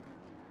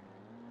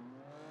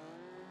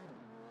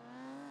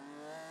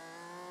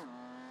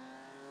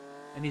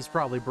 And he's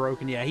probably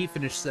broken. Yeah, he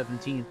finished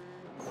 17th.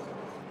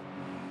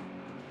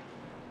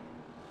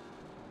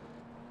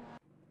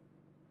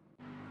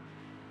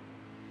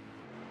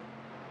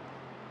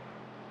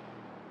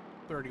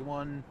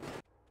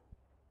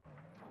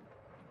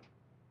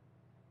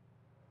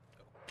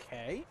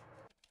 Okay.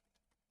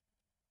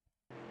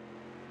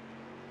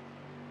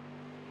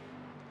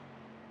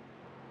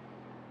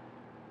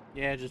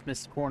 Yeah, just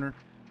missed the corner.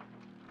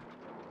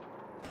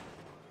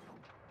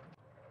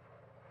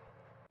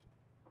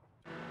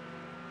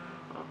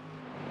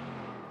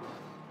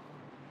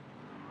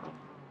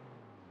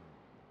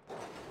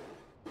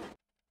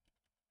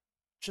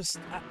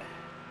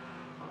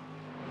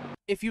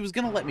 If he was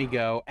gonna let me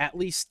go, at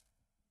least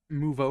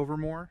move over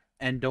more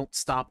and don't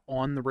stop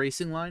on the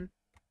racing line.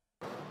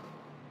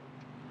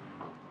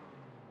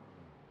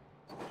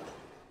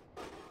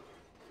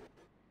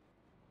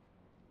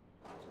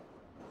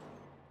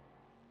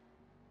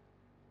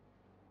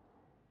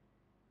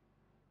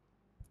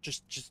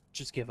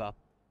 Just give up,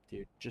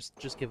 dude.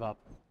 Just give up.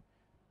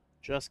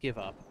 Just give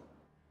up.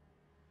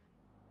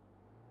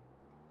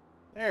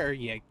 There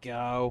you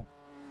go.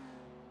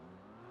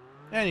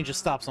 And he just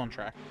stops on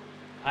track.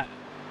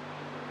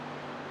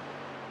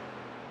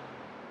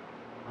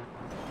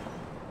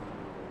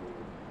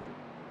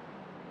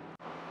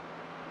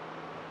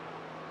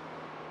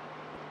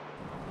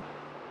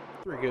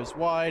 Three goes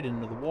wide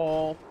into the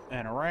wall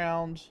and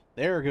around.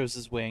 There goes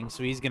his wing,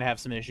 so he's gonna have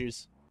some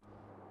issues.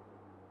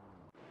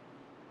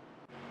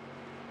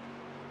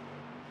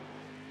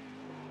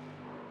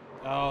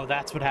 Oh,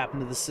 that's what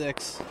happened to the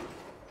 6.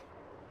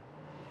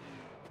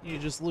 He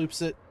just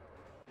loops it.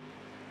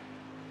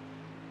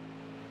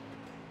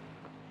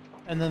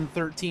 And then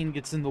 13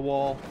 gets in the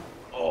wall.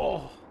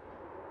 Oh!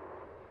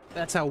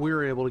 That's how we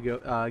were able to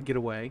go get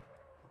away.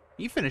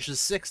 He finishes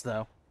 6th,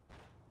 though.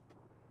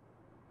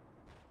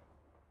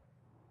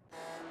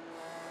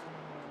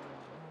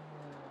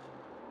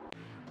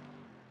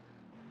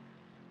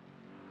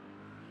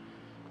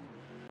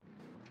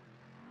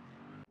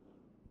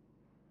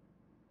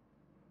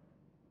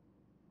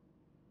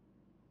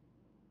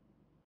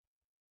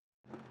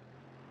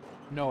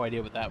 No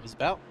idea what that was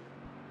about.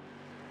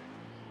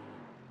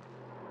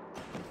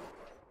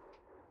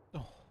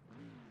 Oh.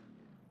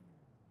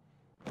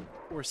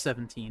 Or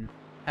 17,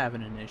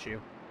 having an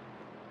issue.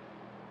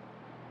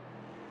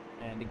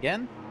 And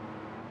again?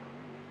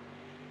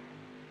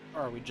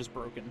 Or are we just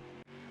broken?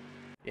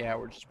 Yeah,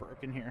 we're just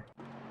broken here.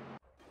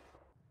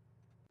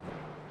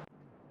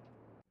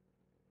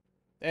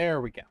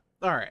 There we go.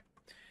 All right.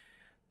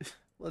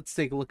 Let's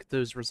take a look at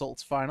those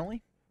results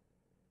finally.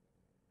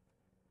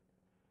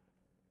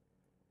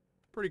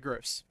 Pretty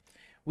gross.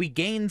 We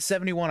gained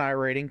 71 I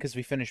rating because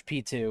we finished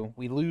P2.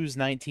 We lose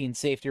 19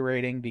 safety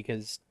rating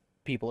because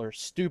people are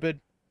stupid.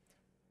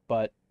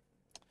 But,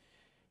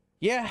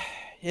 yeah,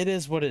 it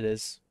is what it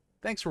is.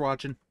 Thanks for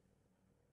watching.